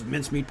 Morgantha's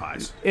mincemeat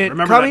pies. It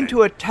coming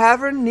to a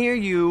tavern near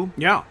you.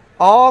 Yeah.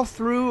 All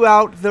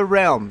throughout the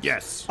realms.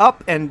 Yes.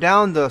 Up and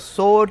down the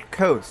Sword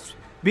Coast.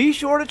 Be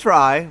sure to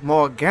try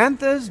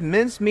Morgantha's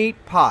mincemeat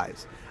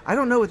pies. I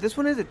don't know what this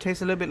one is. It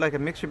tastes a little bit like a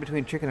mixture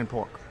between chicken and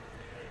pork.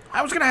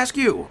 I was going to ask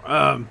you.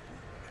 I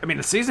mean,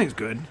 the seasoning's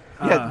good.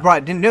 Yeah,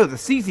 right. Didn't know. The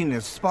seasoning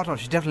is spot on.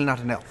 She's definitely not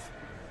an elf.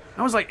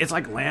 I was like, it's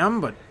like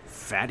lamb, but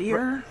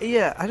fattier?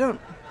 Yeah, I don't...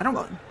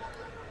 Well,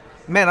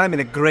 Man, I'm in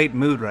a great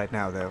mood right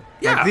now, though.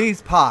 Yeah. Like,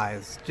 these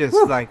pies, just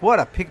like, what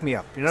a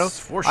pick-me-up, you know?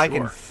 For I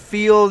can sure.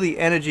 feel the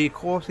energy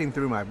coursing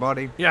through my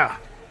body. yeah.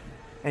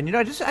 And, you know,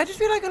 I just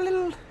feel like a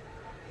little...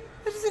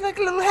 I just feel like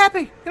a little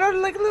happy. You know,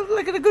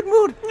 like in a good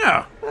mood.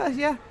 Yeah.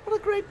 Yeah, what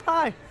a great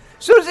pie.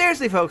 So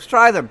seriously, folks,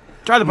 try them.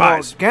 Try the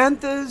pies.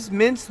 Morgantha's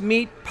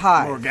mincemeat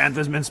pies.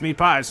 Morgantha's mincemeat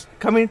pies.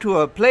 Coming to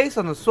a place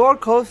on the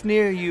Sword Coast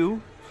near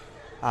you.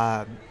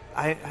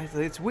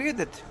 It's weird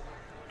that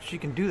she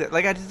can do that.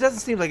 Like, it doesn't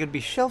seem like it'd be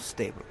shelf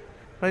stable.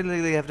 Right?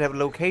 Like, they have to have a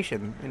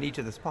location in each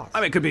of the spots. I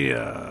mean, it could be,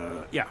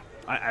 yeah.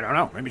 I don't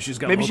know. Maybe she's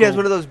got Maybe she has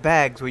one of those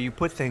bags where you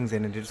put things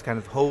in and it just kind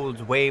of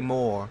holds way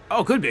more.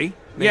 Oh, could be.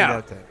 Maybe Yeah.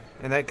 that's it.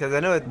 And that, because I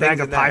know that Bag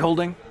things of in pie that-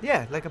 holding?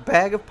 Yeah, like a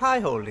bag of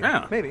pie holding.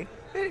 Yeah. Maybe.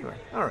 Anyway,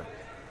 all right.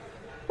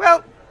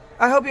 Well,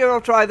 I hope you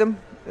all try them.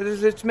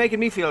 It's making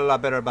me feel a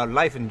lot better about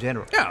life in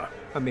general. Yeah.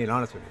 I'm being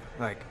honest with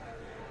you. Like,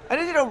 and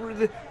you know,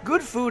 the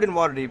good food in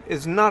Waterdeep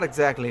is not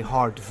exactly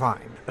hard to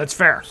find. That's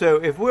fair. So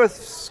if we're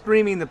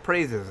screaming the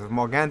praises of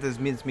Morgantha's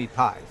mincemeat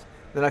pies,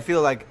 then I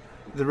feel like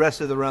the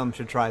rest of the realm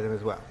should try them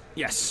as well.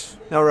 Yes.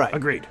 All right.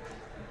 Agreed.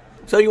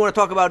 So you want to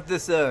talk about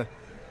this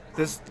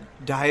this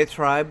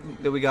diatribe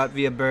that we got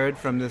via bird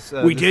from this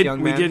We this did.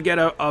 young We man? did get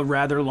a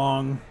rather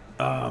long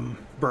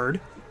bird,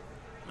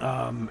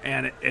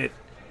 and it.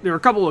 There were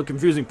a couple of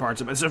confusing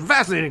parts of it. Some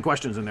fascinating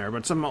questions in there,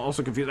 but some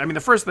also confusing. I mean, the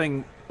first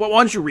thing. Well, why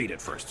don't you read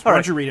it first? All Why right.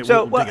 don't you read it?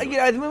 So, we'll dig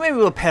into it. maybe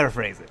we'll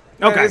paraphrase it.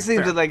 Okay, It seems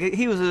fair. that, like,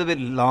 he was a little bit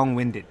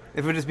long-winded,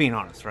 if we're just being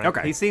honest, right?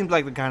 Okay. He seemed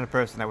like the kind of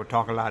person that would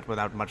talk a lot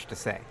without much to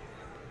say.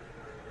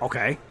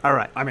 Okay. All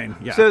right. I mean,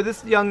 yeah. So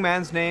this young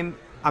man's name,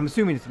 I'm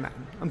assuming it's a man.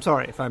 I'm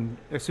sorry if I'm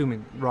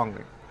assuming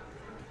wrongly.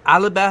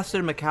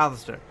 Alabaster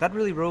McAllister. That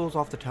really rolls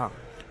off the tongue.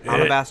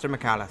 Alabaster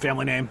McAllister.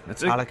 Family name.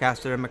 That's it.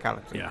 Alabaster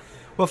McAllister. Yeah.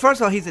 Well,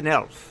 first of all, he's an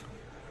elf.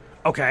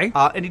 Okay.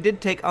 And he did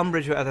take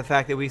umbrage at the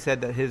fact that we said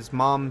that his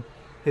mom,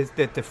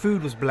 that the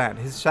food was bland.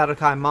 His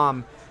Shadowkai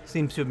mom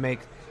seems to make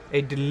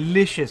a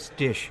delicious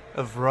dish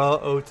of raw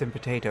oats and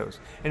potatoes.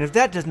 And if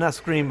that does not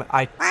scream,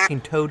 I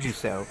f***ing told you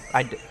so,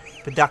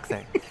 the duck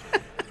thing.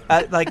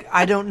 Like,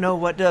 I don't know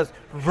what does.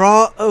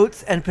 Raw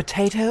oats and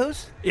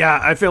potatoes? Yeah,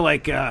 I feel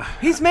like.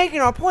 He's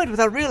making our point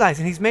without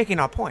realizing he's making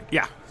our point.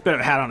 Yeah, it's a bit of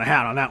a hat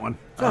on that one.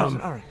 So,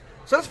 all right.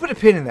 So let's put a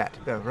pin in that,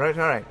 though, right?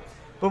 All right.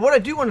 But what I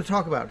do want to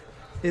talk about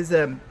is,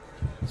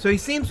 so he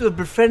seems to have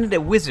befriended a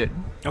wizard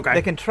Okay.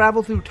 that can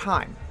travel through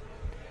time.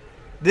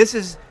 This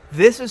is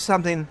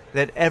something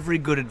that every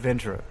good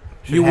adventurer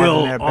should You have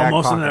will in their back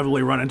almost pocket.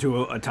 inevitably run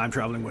into a time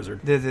traveling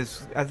wizard.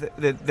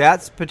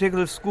 That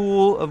particular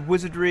school of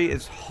wizardry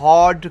is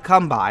hard to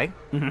come by,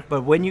 Mm-hmm.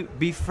 but when you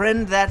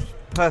befriend that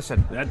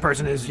person, That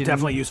person is you-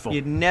 definitely useful.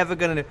 You're never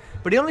gonna.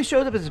 But he only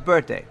shows up at his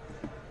birthday,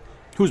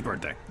 Whose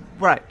birthday?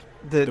 right?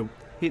 The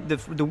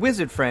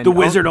wizard friend. The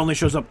wizard only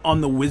shows up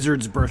on the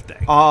wizard's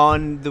birthday.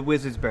 on the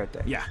wizard's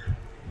birthday. Yeah.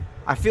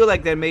 I feel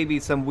like there may be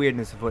some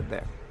weirdness afoot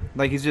there.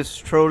 Like he's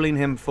just trolling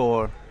him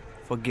for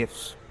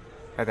gifts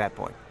at that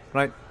point,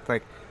 right? It's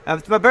like,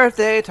 it's my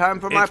birthday, time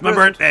for my It's my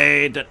present.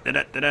 birthday. Da, da,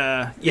 da, da, da.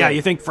 Yeah. Yeah,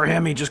 you think for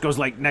him he just goes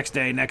like next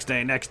day, next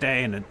day, next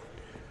day, and then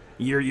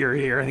you're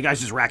here, and the guy's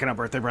just racking up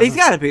birthday presents.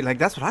 He's got to be like,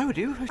 that's what I would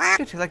do.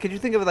 Shit. Like, could you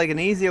think of like an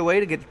easier way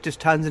to get just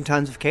tons and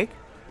tons of cake?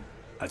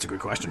 That's a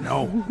good question.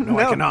 No,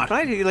 I cannot.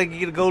 Right? You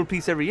get a gold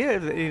piece every year.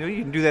 You know,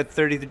 you can do that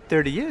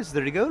 30 years,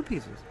 30 gold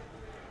pieces.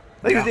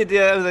 Like,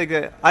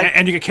 Yeah.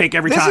 And you get cake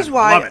every this time. is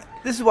why. Love it.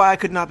 This is why I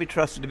could not be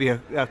trusted to be a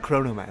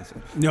chronomancer.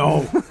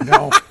 No.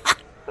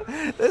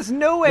 There's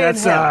no way in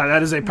hell.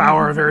 That is a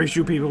power very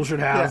few people should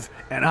have,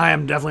 and I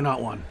am definitely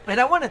not one. And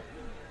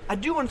I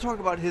do want to talk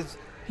about his.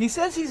 He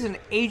says he's an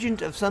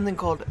agent of something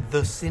called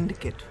the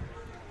Syndicate.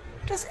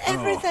 Does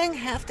everything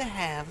have to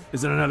have?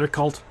 Is it another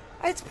cult?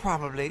 It's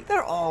probably.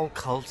 They're all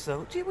cults,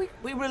 though. Gee, we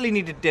really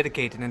need to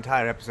dedicate an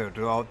entire episode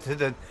to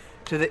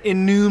the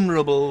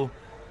innumerable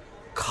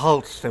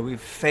cults that we've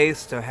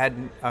faced or had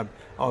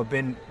or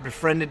been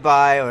befriended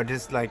by or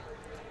just like.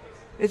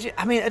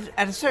 I mean,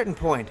 at a certain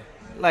point,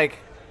 like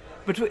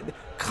between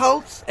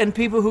cults and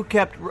people who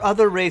kept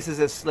other races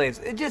as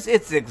slaves,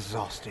 it's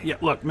exhausting. Yeah,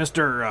 look,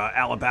 Mr.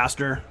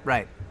 Alabaster,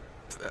 Right.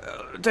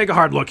 take a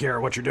hard look here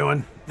at what you're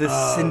doing.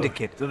 The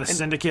Syndicate. The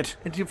Syndicate.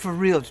 And for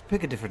real, just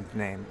pick a different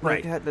name.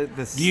 Right. Like, the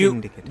Do you,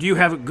 Syndicate. do you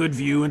have a good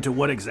view into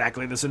what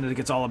exactly the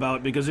Syndicate's all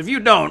about? Because if you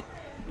don't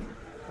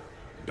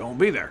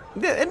be there.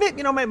 Yeah, and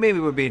maybe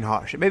we're being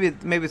harsh. Maybe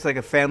it's like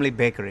a family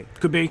bakery.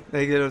 Could be.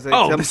 Like, it's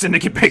like The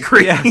Syndicate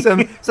Bakery. yeah,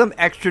 some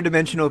extra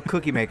dimensional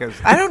cookie makers.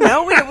 I don't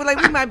know.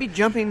 We might be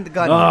jumping the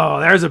gun. Oh,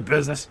 there's a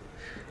business.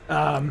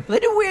 They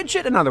do weird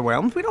shit in other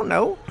realms. We don't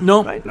know.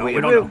 No, right? no, we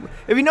don't know.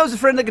 If he knows a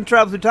friend that can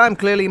travel through time,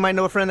 clearly he might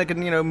know a friend that can,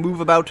 move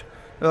about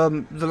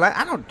the land.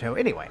 I don't know.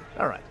 Anyway,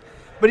 all right.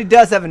 But he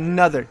does have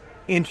another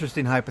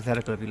interesting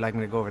hypothetical. If you'd like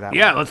me to go over that.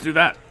 Yeah, one. let's do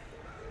that.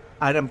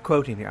 I'm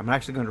quoting here. I'm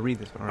actually going to read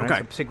this one. All right?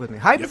 Okay. So stick with me.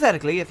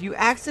 Hypothetically, if you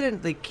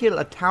accidentally kill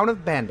a town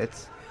of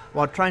bandits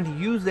while trying to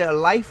use their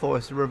life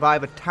force to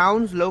revive a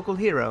town's local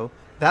hero,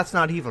 that's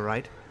not evil,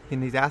 right?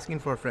 And he's asking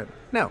for a friend.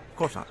 No, of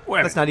course not.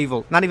 That's not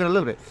evil. Not even a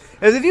little bit.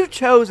 As if you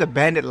chose a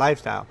bandit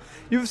lifestyle,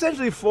 you've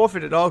essentially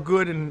forfeited all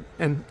good and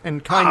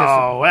kindness.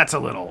 Oh, that's a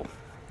little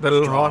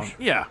little strong. harsh.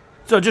 Yeah.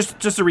 So just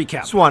to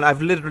recap. Swan,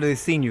 I've literally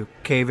seen you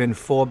cave in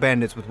 4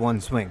 bandits with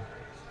one swing.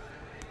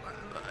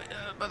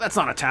 But that's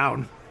not a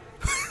town.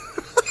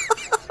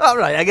 All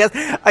right, I guess.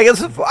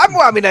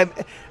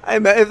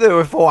 If there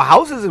were 4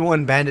 houses and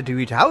 1 bandit to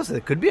each house,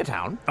 it could be a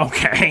town.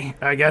 Okay,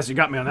 I guess you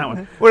got me on that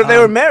one. What if they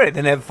were married?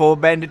 Then have 4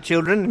 bandit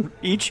children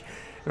each,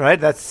 right?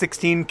 That's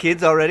 16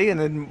 kids already, and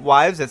then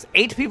wives. That's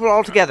 8 people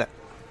altogether.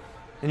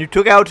 And you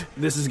took out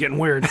This is getting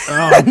weird.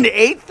 an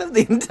eighth of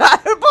the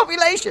entire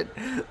population.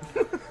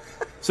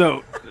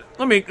 So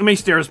let me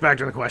steer us back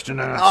to the question,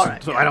 All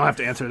right, so I don't have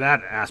to answer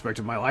that aspect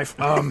of my life.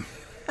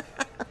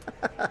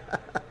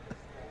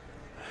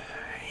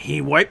 He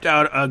wiped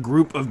out a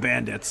group of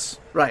bandits,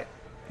 Right.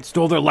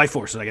 stole their life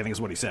forces, I think is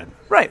what he said,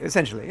 Right.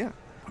 Essentially, yeah.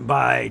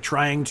 by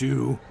trying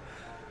to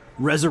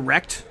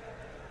resurrect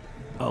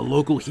a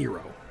local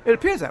hero. It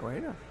appears that way.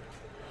 Yeah.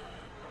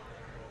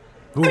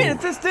 Who-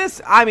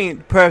 I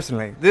mean,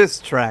 personally, this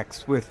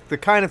tracks with the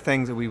kind of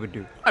things that we would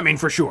do. I mean,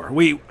 for sure.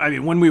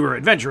 When we were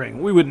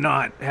adventuring, we would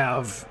not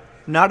have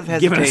Not have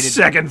hesitated. given a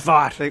second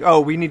thought. Like, oh,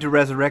 we need to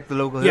resurrect the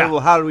local hero. Yeah.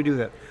 Well, how do we do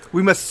that?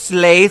 We must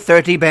slay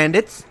 30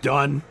 bandits.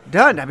 Done.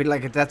 Done. I mean,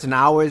 like, that's an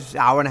hour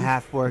and a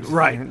half work.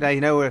 Right.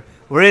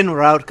 We're in,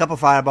 we're out, a couple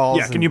fireballs.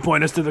 Yeah, can you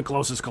point us to the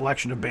closest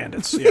collection of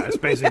bandits? Yeah, it's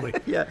basically.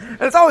 Yeah,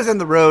 and it's always on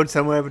the road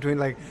somewhere between,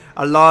 like,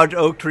 a large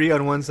oak tree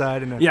on one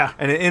side and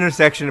an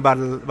intersection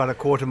about a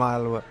quarter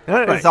mile away.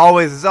 Right. It's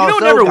always You know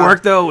what never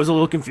worked, though? It was a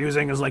little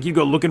confusing. It was like you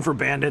go looking for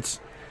bandits.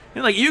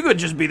 And like you could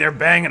just be there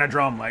banging a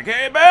drum like,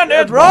 hey,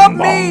 bandits! Rob Bong,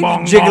 me! bong,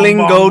 bong, Jiggling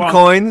bong, gold bong.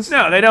 coins.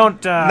 No, they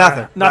don't.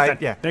 Nothing. Nothing. Right?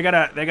 Yeah. They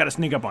gotta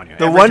sneak up on you.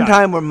 The every one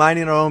time we're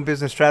minding our own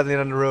business, traveling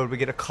on the road, we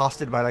get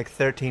accosted by like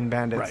 13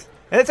 bandits. Right.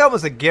 And it's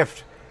almost a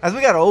gift. As we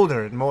got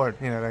older and more,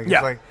 Yeah. it's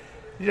like,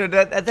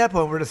 at that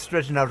point, we're just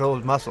stretching out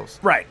old muscles.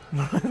 Right.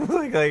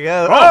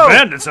 oh,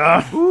 bandits,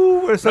 huh? Ooh,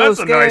 we're so That's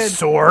scared. a nice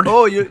sword.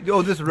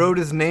 Oh, this road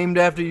is named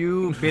after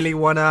you, Billy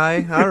One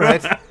Eye. All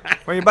right.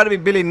 Well, you're about to be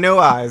Billy No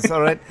Eyes.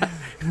 All right.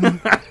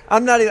 I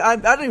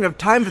don't even have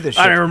time for this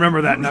shit. I don't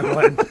remember that,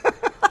 knucklehead.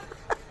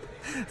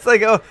 It's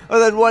like,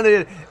 that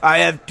one, I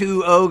have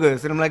 2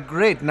 ogres. And I'm like,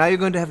 great, now you're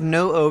going to have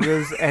no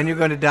ogres and you're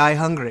going to die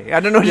hungry.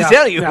 I don't know what to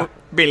tell you,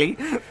 Billy.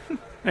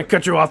 I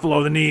cut you off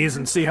below the knees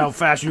and see how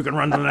fast you can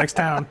run to the next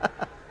town.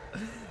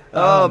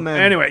 Oh,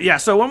 man. Anyway, yeah,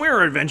 so when we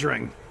were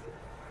adventuring,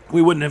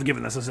 we wouldn't have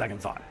given this a second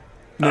thought.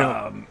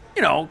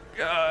 No.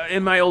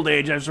 In my old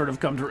age, I've sort of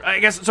come to, I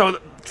guess, so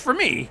for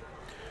me,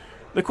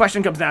 the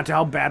question comes down to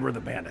how bad were the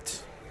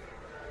bandits?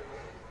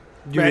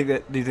 Do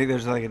you think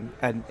there's like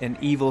an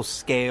evil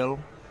scale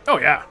Oh,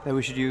 yeah. that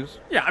we should use?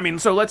 Yeah, I mean,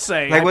 so let's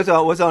say... Like, what's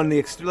on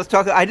the... Let's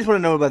talk... I just want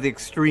to know about the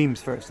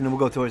extremes first, and then we'll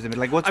go towards them.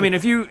 Like, what's... I mean,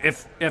 if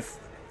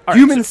all right,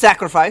 human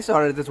sacrifice,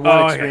 or that's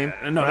one extreme.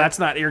 Okay. No, that's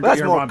not... You're that's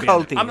you're more wrong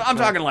bandit. culty. I'm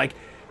talking like,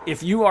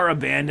 if you are a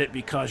bandit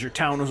because your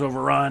town was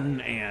overrun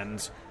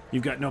and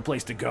you've got no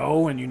place to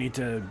go and you need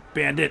to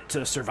bandit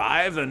to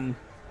survive, then,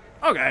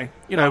 okay,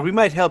 we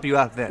might help you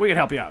out there. we can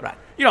help you out. Right.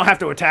 You don't have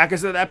to attack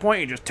us at that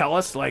point. You just tell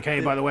us, like, hey,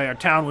 by the way, our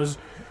town was...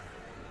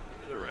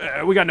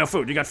 we got no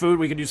food. You got food?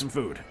 We could use some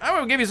food. I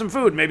will give you some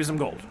food, maybe some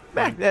gold.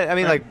 Yeah, I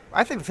mean,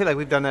 I feel like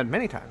we've done that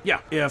many times. Yeah,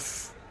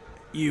 if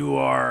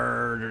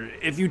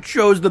you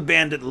chose the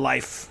bandit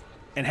life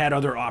and had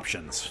other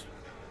options.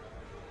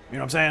 You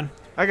know what I'm saying?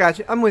 I got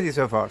you. I'm with you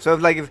so far. So,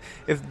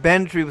 if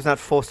banditry was not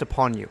forced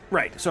upon you.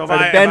 Right. So if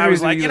Right, I banditry was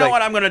was like, you you know like-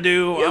 what I'm going to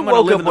do? You I'm going to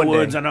woke live up in the one day.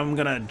 woods and I'm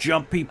going to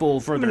jump people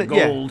for their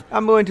Yeah, gold.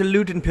 I'm going to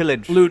loot and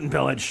pillage. Loot and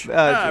pillage.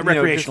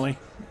 Recreationally.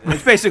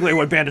 It's basically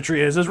what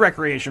banditry is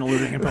recreational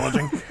looting and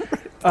pillaging.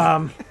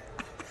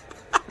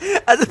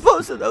 As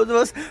opposed to those of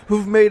us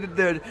who've made it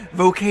their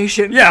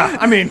vocation. Yeah,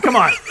 I mean, come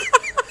on.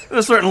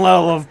 There's a certain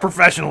level of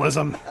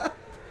professionalism.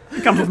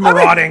 It comes with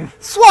marauding.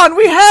 Swan,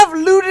 we have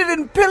looted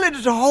and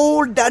pillaged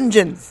whole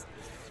dungeons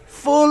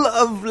full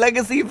of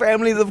legacy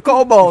families of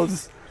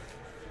kobolds.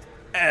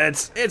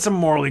 It's a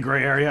morally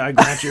gray area, I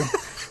grant you.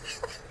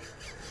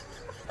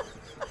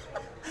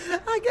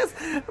 I guess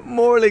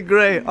morally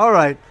gray. All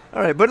right.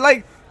 But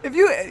like, but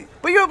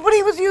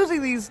he was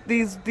using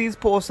these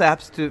poor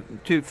saps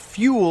to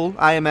fuel,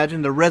 I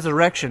imagine, the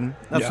resurrection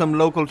of some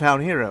local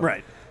town hero.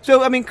 Right.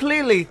 So I mean,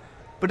 clearly,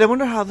 but I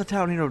wonder how the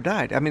town hero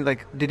died. I mean,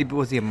 like,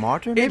 was he a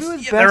martyr? Maybe it was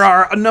best. There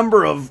are a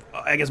number of,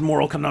 I guess,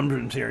 moral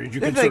conundrums here that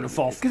you can sort of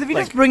fall. Because if you're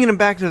just bringing him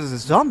back to as a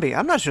zombie,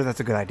 I'm not sure that's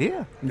a good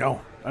idea.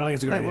 No, I don't think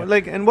it's a good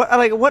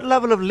idea. What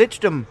level of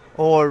lichdom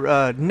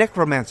or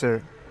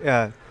necromancer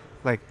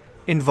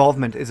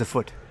involvement is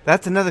afoot?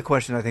 That's another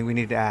question I think we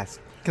need to ask.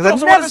 Because I've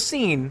Also, never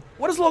seen...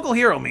 What does local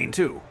hero mean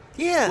too?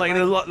 Yeah. Like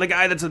the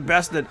guy that's the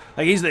best at,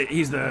 like he's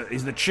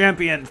the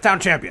champion, town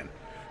champion.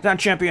 Town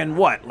champion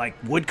what? Like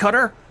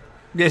woodcutter?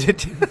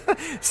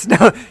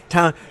 Snow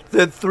Town,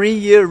 the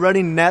 3-year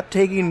running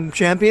nap-taking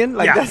champion?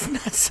 Like, Yeah. that's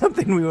not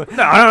something we want.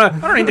 No, I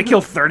don't need to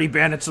kill 30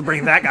 bandits to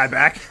bring that guy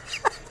back.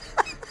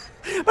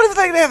 But it's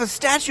like they have a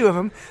statue of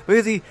him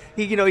because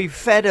he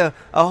fed a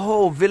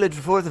whole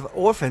village worth of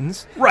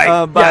orphans.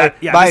 Right. By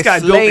This guy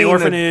built the slaying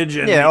orphanage.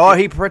 And or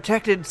he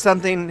protected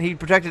something. He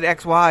protected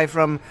XY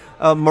from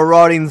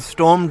marauding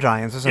storm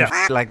giants or something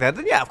like that.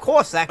 Then yeah, of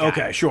course that guy.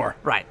 Okay, sure.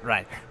 Right.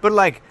 But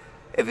like,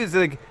 if it's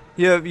like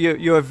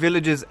your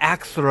village's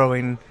axe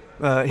throwing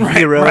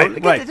hero,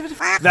 Right.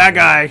 That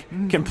guy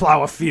can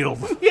plow a field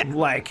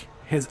like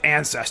his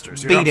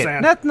ancestors. You know what I'm beat it.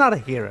 saying? That's not a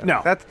hero.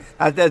 No. That's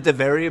a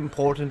very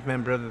important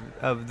member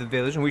of the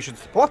village, and we should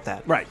support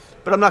that. Right.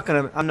 But I'm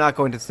not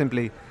going to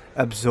simply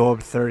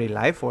absorb 30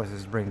 life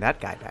forces to bring that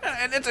guy back.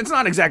 And it's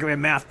not exactly a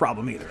math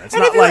problem either. It's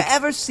And not have you like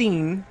ever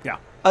seen yeah.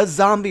 a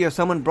zombie or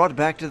someone brought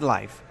back to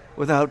life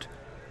without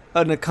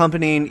an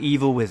accompanying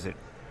evil wizard?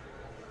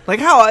 Like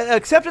how,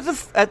 except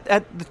at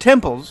the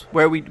temples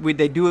where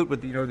they do it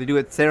with they do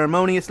it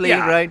ceremoniously,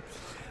 Yeah. right?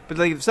 But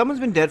like if someone's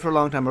been dead for a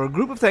long time, or a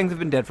group of things have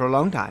been dead for a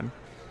long time,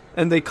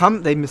 and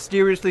they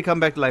mysteriously come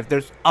back to life,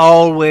 there's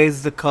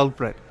always the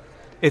culprit.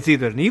 It's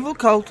either an evil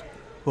cult,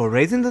 who are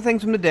raising the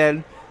things from the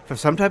dead for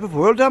some type of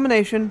world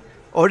domination,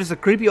 or just a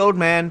creepy old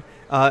man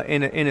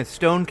in a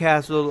stone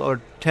castle or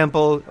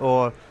temple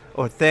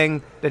or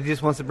thing that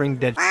just wants to bring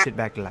dead shit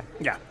back to life.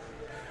 Yeah.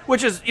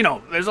 Which is,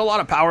 there's a lot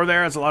of power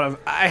there. It's a lot of,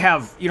 I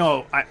have,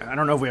 I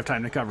don't know if we have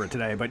time to cover it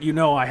today, but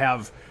I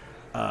have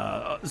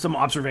some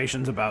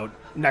observations about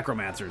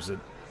necromancers.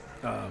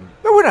 But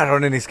we're not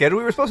on any schedule.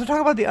 We were supposed to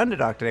talk about the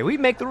Underdog today. We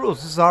make the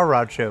rules. This is our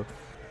Rod show.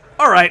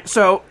 All right,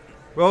 so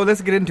Well,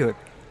 let's get into it.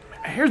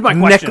 here's my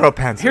question.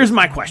 Necropancer. Here's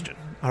my question.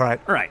 All right.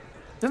 All right.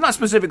 It's not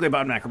specifically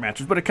about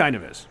necromancers, but it kind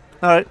of is.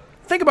 All right.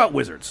 Think about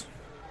wizards.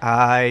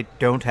 I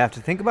don't have to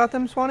think about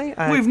them, Swanee.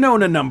 We've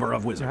known a number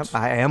of wizards.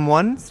 I am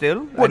one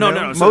still. Well, I no.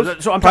 know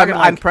So I'm talking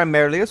I'm like-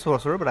 primarily a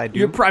sorcerer, but I do.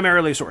 You're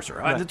primarily a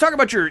sorcerer. Talk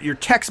about your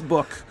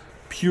textbook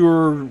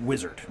pure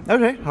wizard.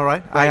 Okay. All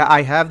right.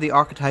 I have the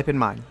archetype in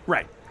mind.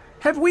 Right.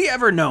 Have we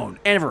ever known,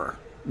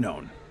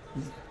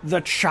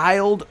 the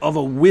child of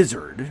a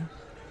wizard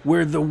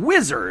where the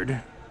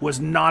wizard was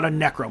not a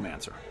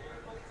necromancer?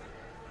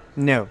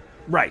 No.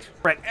 Right.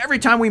 Every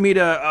time we meet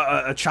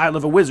a child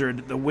of a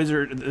wizard,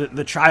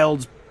 the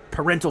child's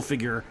parental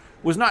figure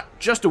was not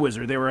just a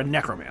wizard, they were a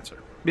necromancer.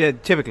 Yeah.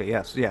 Typically,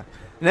 yes. Yeah.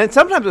 And then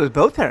sometimes it was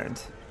both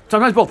parents.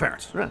 Sometimes both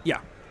parents. Right. Yeah.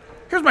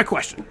 Here's my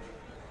question.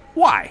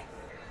 Why?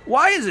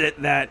 Why is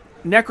it that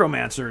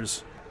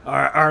necromancers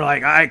are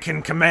like, I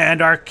can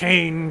command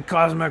arcane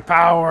cosmic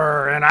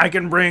power and I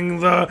can bring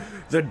the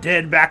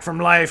dead back from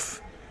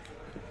life?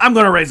 I'm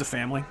going to raise a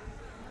family.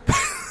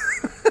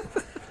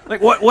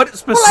 Like, what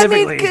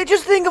specifically? Well, I mean,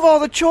 just think of all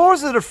the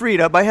chores that are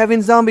freed up by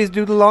having zombies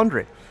do the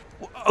laundry.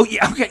 Oh,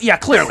 yeah, okay, yeah,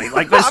 clearly.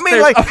 Like, I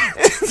mean, like,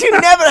 you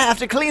never have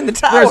to clean the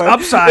tower. There's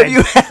upside. If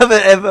you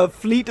have a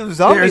fleet of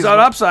zombies. There's an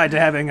upside to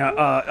having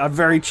a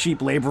very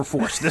cheap labor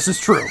force. This is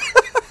true.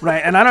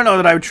 Right, and I don't know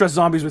that I would trust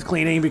zombies with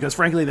cleaning because,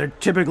 frankly, they're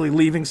typically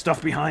leaving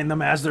stuff behind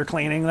them as they're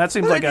cleaning. That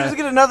seems like you just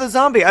get another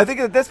zombie. I think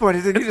at this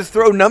point, you just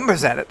throw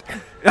numbers at it.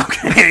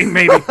 Okay,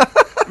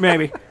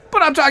 maybe.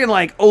 But I'm talking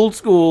like old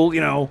school,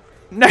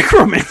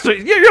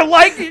 necromancers. You're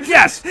like,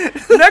 yes,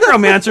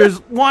 necromancers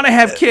want to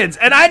have kids,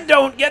 and I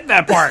don't get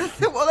that part.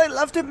 Well, they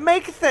love to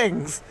make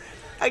things.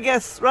 I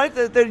guess, right?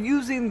 They're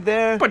using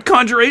their... But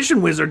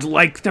conjuration wizards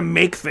like to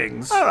make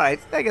things. All right,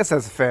 I guess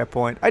that's a fair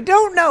point. I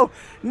don't know.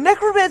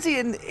 Necromancy,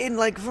 in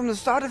like, from the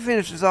start to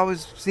finish, has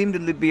always seemed to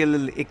be a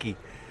little icky,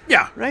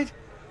 Yeah. right?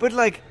 But,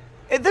 like,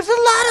 there's a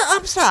lot of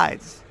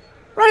upsides,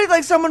 right?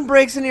 Like, someone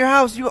breaks into your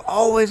house, you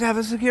always have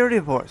a security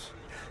force.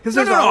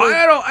 No,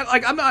 I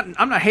don't.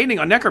 I'm not hating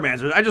on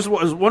necromancers. I just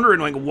was wondering,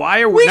 like,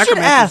 why are We should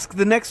necromancers? ask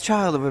the next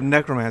child of a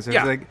necromancer.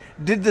 Yeah. Like,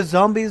 did the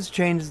zombies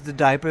change the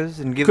diapers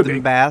and give Could them be.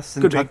 baths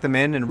and Could tuck be. them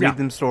in and Yeah. read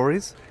them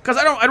stories? Because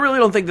I really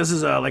don't think this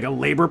is a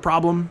labor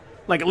problem.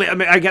 Like, I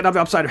mean, I get the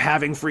upside of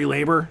having free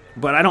labor,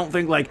 but I don't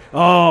think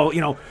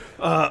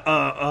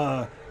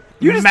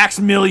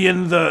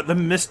Maximilian the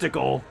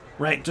mystical,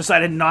 right,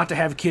 decided not to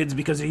have kids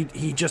because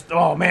he just,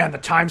 oh man, the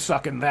time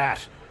suck in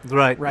that.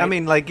 Right. Right. I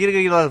mean, like,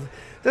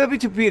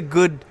 that'd be a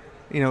good,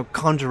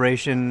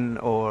 conjuration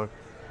or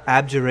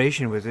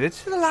abjuration wizard.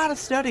 It's just a lot of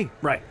study.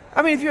 Right.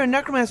 I mean, if you're a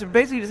necromancer,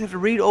 basically you just have to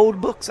read old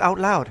books out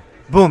loud.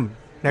 Boom. You think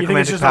it's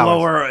Necromantic just powers. a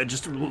lower,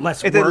 just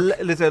less It's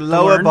work? a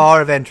lower learn?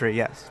 bar of entry,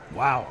 yes.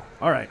 Wow.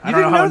 All right. I You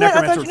don't didn't know how know that?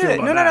 I necromancers thought you feel did.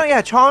 about No, that.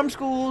 yeah. Charm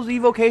schools,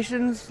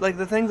 evocations, like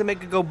the things that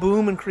make it go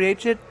boom and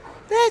create shit.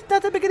 That's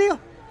not that big a deal,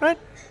 right?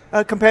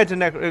 Compared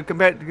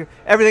to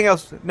everything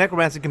else,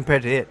 necromancy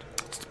compared to it.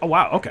 Oh,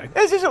 wow. Okay.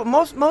 It's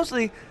just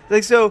mostly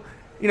like so.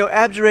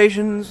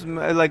 Abjurations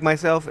like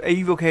myself,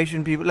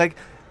 evocation people like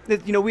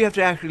that. We have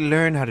to actually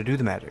learn how to do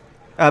the magic.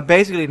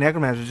 Basically,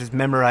 necromancers just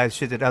memorize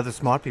shit that other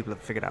smart people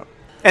have figured out,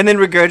 and then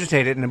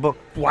regurgitate it in a book.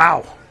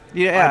 Wow.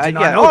 Yeah, I did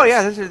not yeah. know Oh,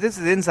 this. yeah. This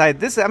is inside.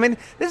 This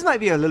might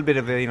be a little bit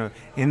of a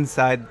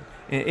inside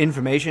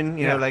information.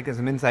 Yeah. Like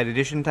some inside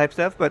edition type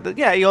stuff. But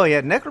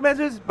yeah.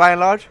 Necromancers, by and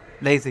large,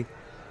 lazy.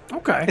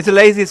 Okay. It's the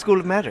laziest school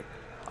of magic.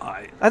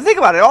 I I think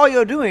about it. All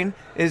you're doing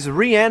is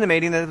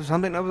reanimating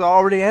something that was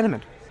already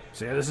animate.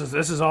 see. This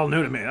is all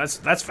new to me.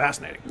 That's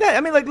fascinating. Yeah,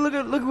 I mean, like look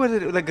at what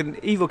like an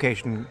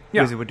evocation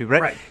Yeah, wizard would do,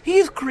 right? right.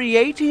 He's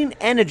creating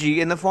energy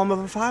in the form of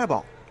a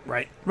fireball.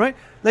 Right. Right?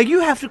 Like, you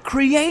have to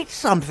create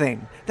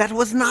something that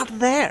was not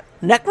there.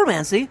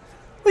 Necromancy?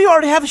 Well, you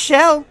already have a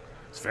shell.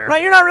 It's fair.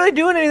 Right? You're not really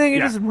doing anything.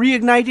 You're Yeah. just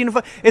reigniting a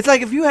fire. It's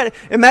like if you had...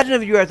 Imagine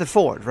if you were at the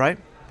forge, right?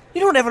 You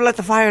don't ever let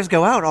the fires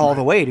go out all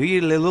the way, do you?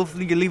 You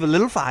leave a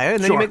little fire, and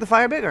then you Sure. make the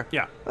fire bigger.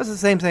 Yeah. That's the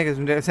same thing as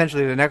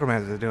essentially the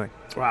necromancers are doing.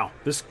 Wow.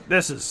 This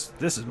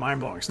is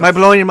mind-blowing stuff. Am I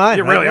blowing your mind?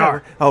 You right? really Yeah.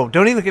 are. Oh,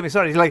 don't even get me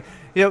started. It's like,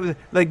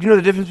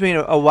 the difference between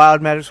a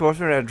wild magic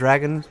sorcerer and a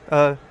dragon,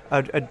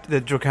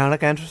 the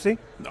draconic entity?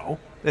 No.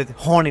 It's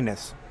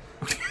horniness.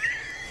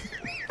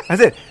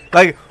 That's it.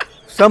 Like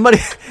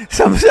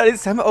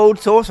some old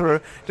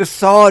sorcerer just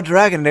saw a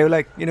dragon. And they were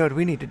like, you know what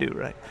we need to do,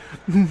 right?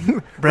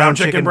 brown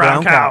chicken,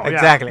 brown cow. yeah.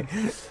 Exactly.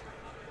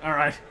 All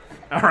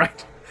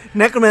right.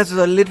 Necromancers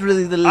are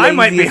literally the laziest. I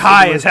might be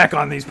high as heck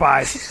on these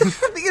pies.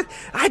 Because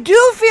I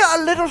do feel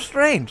a little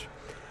strange.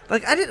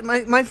 Like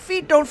my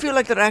feet don't feel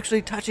like they're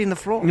actually touching the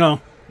floor.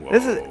 No.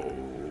 This is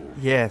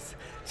yes.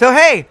 So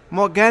hey,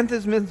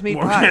 Morgantha's mincemeat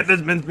pies.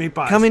 This mincemeat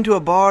pies. Coming to a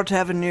bar or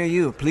tavern near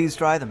you. Please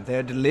try them.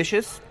 They're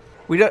delicious.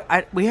 We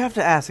have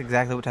to ask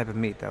exactly what type of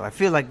meat, though. I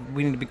feel like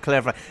we need to be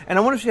clarified. And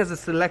I wonder if she has a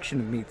selection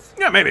of meats.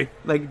 Yeah, maybe.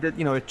 Like,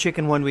 a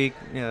chicken one week,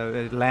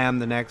 a lamb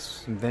the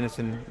next, and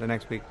venison the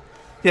next week.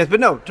 Yes, but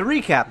no, to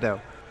recap,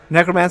 though.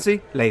 Necromancy,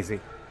 lazy.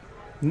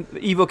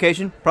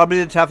 Evocation, probably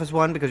the toughest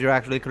one because you're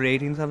actually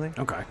creating something.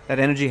 Okay. That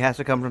energy has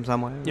to come from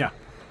somewhere. Yeah.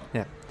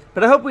 Yeah.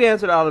 But I hope we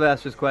answered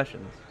Alabaster's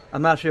questions.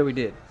 I'm not sure we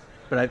did.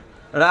 But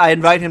I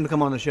invite him to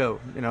come on the show,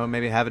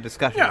 maybe have a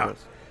discussion Yeah. with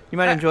us. You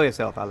might enjoy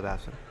yourself,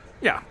 Alabaster.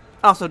 Yeah.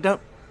 Also,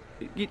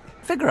 you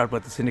figure out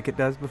what the syndicate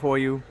does before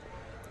you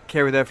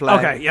carry their flag.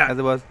 Okay, yeah. As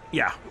it was.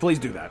 Yeah, please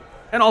do that.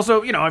 And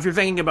also, if you're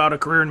thinking about a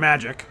career in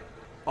magic,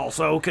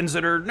 also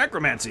consider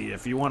necromancy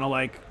if you want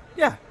to,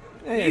 Yeah.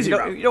 Easy you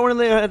route. don't want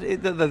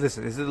to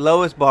listen. It's the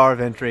lowest bar of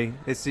entry.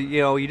 It's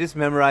you just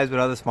memorize what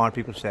other smart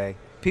people say.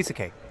 Piece of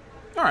cake.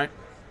 All right.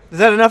 Is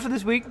that enough for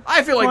this week?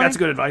 I feel like Corey? that's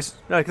good advice.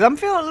 No, because I'm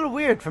feeling a little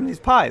weird from these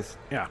pies.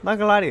 Yeah. Not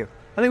gonna lie to you.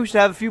 I think we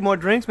should have a few more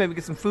drinks. Maybe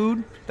get some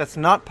food that's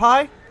not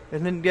pie,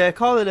 and then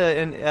call it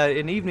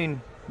an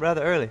evening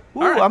rather early.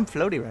 Ooh, All right. I'm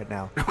floaty right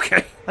now.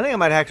 Okay. I think I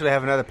might actually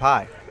have another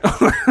pie.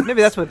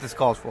 Maybe that's what this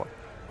calls for.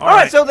 All All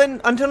right. right. So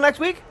then, until next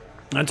week.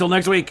 Until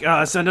next week,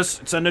 send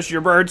us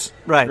your birds.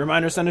 Right.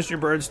 Reminder, send us your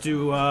birds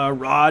to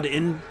Rod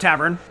in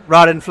Tavern.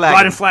 Rod and flag.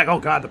 Rod in Flag. Oh,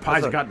 God, the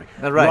pies have got me.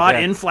 That's right, Rod yeah.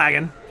 in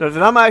Flagon. So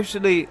then I'm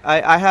actually,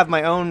 I have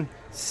my own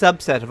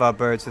subset of our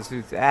birds.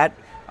 It's at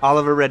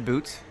Oliver Red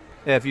Boots.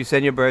 If you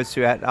send your birds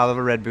to at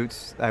Oliver Red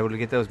Boots, I will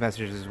get those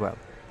messages as well.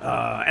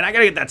 And I got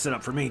to get that set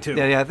up for me, too.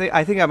 Yeah.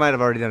 I think I might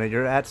have already done it.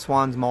 You're at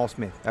Swans Mall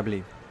Smith, I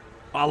believe.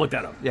 I'll look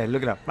that up. Yeah,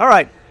 look it up. All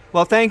right.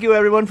 Well, thank you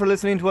everyone for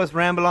listening to us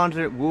ramble on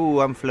to. Woo,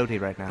 I'm floaty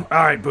right now.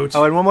 All right, Boots.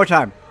 Oh, and one more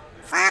time.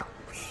 All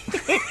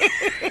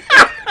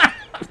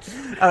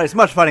right, it's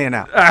much funnier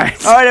now. All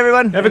right. All right,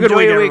 everyone. Have a good Enjoy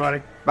week, your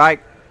everybody. Bye.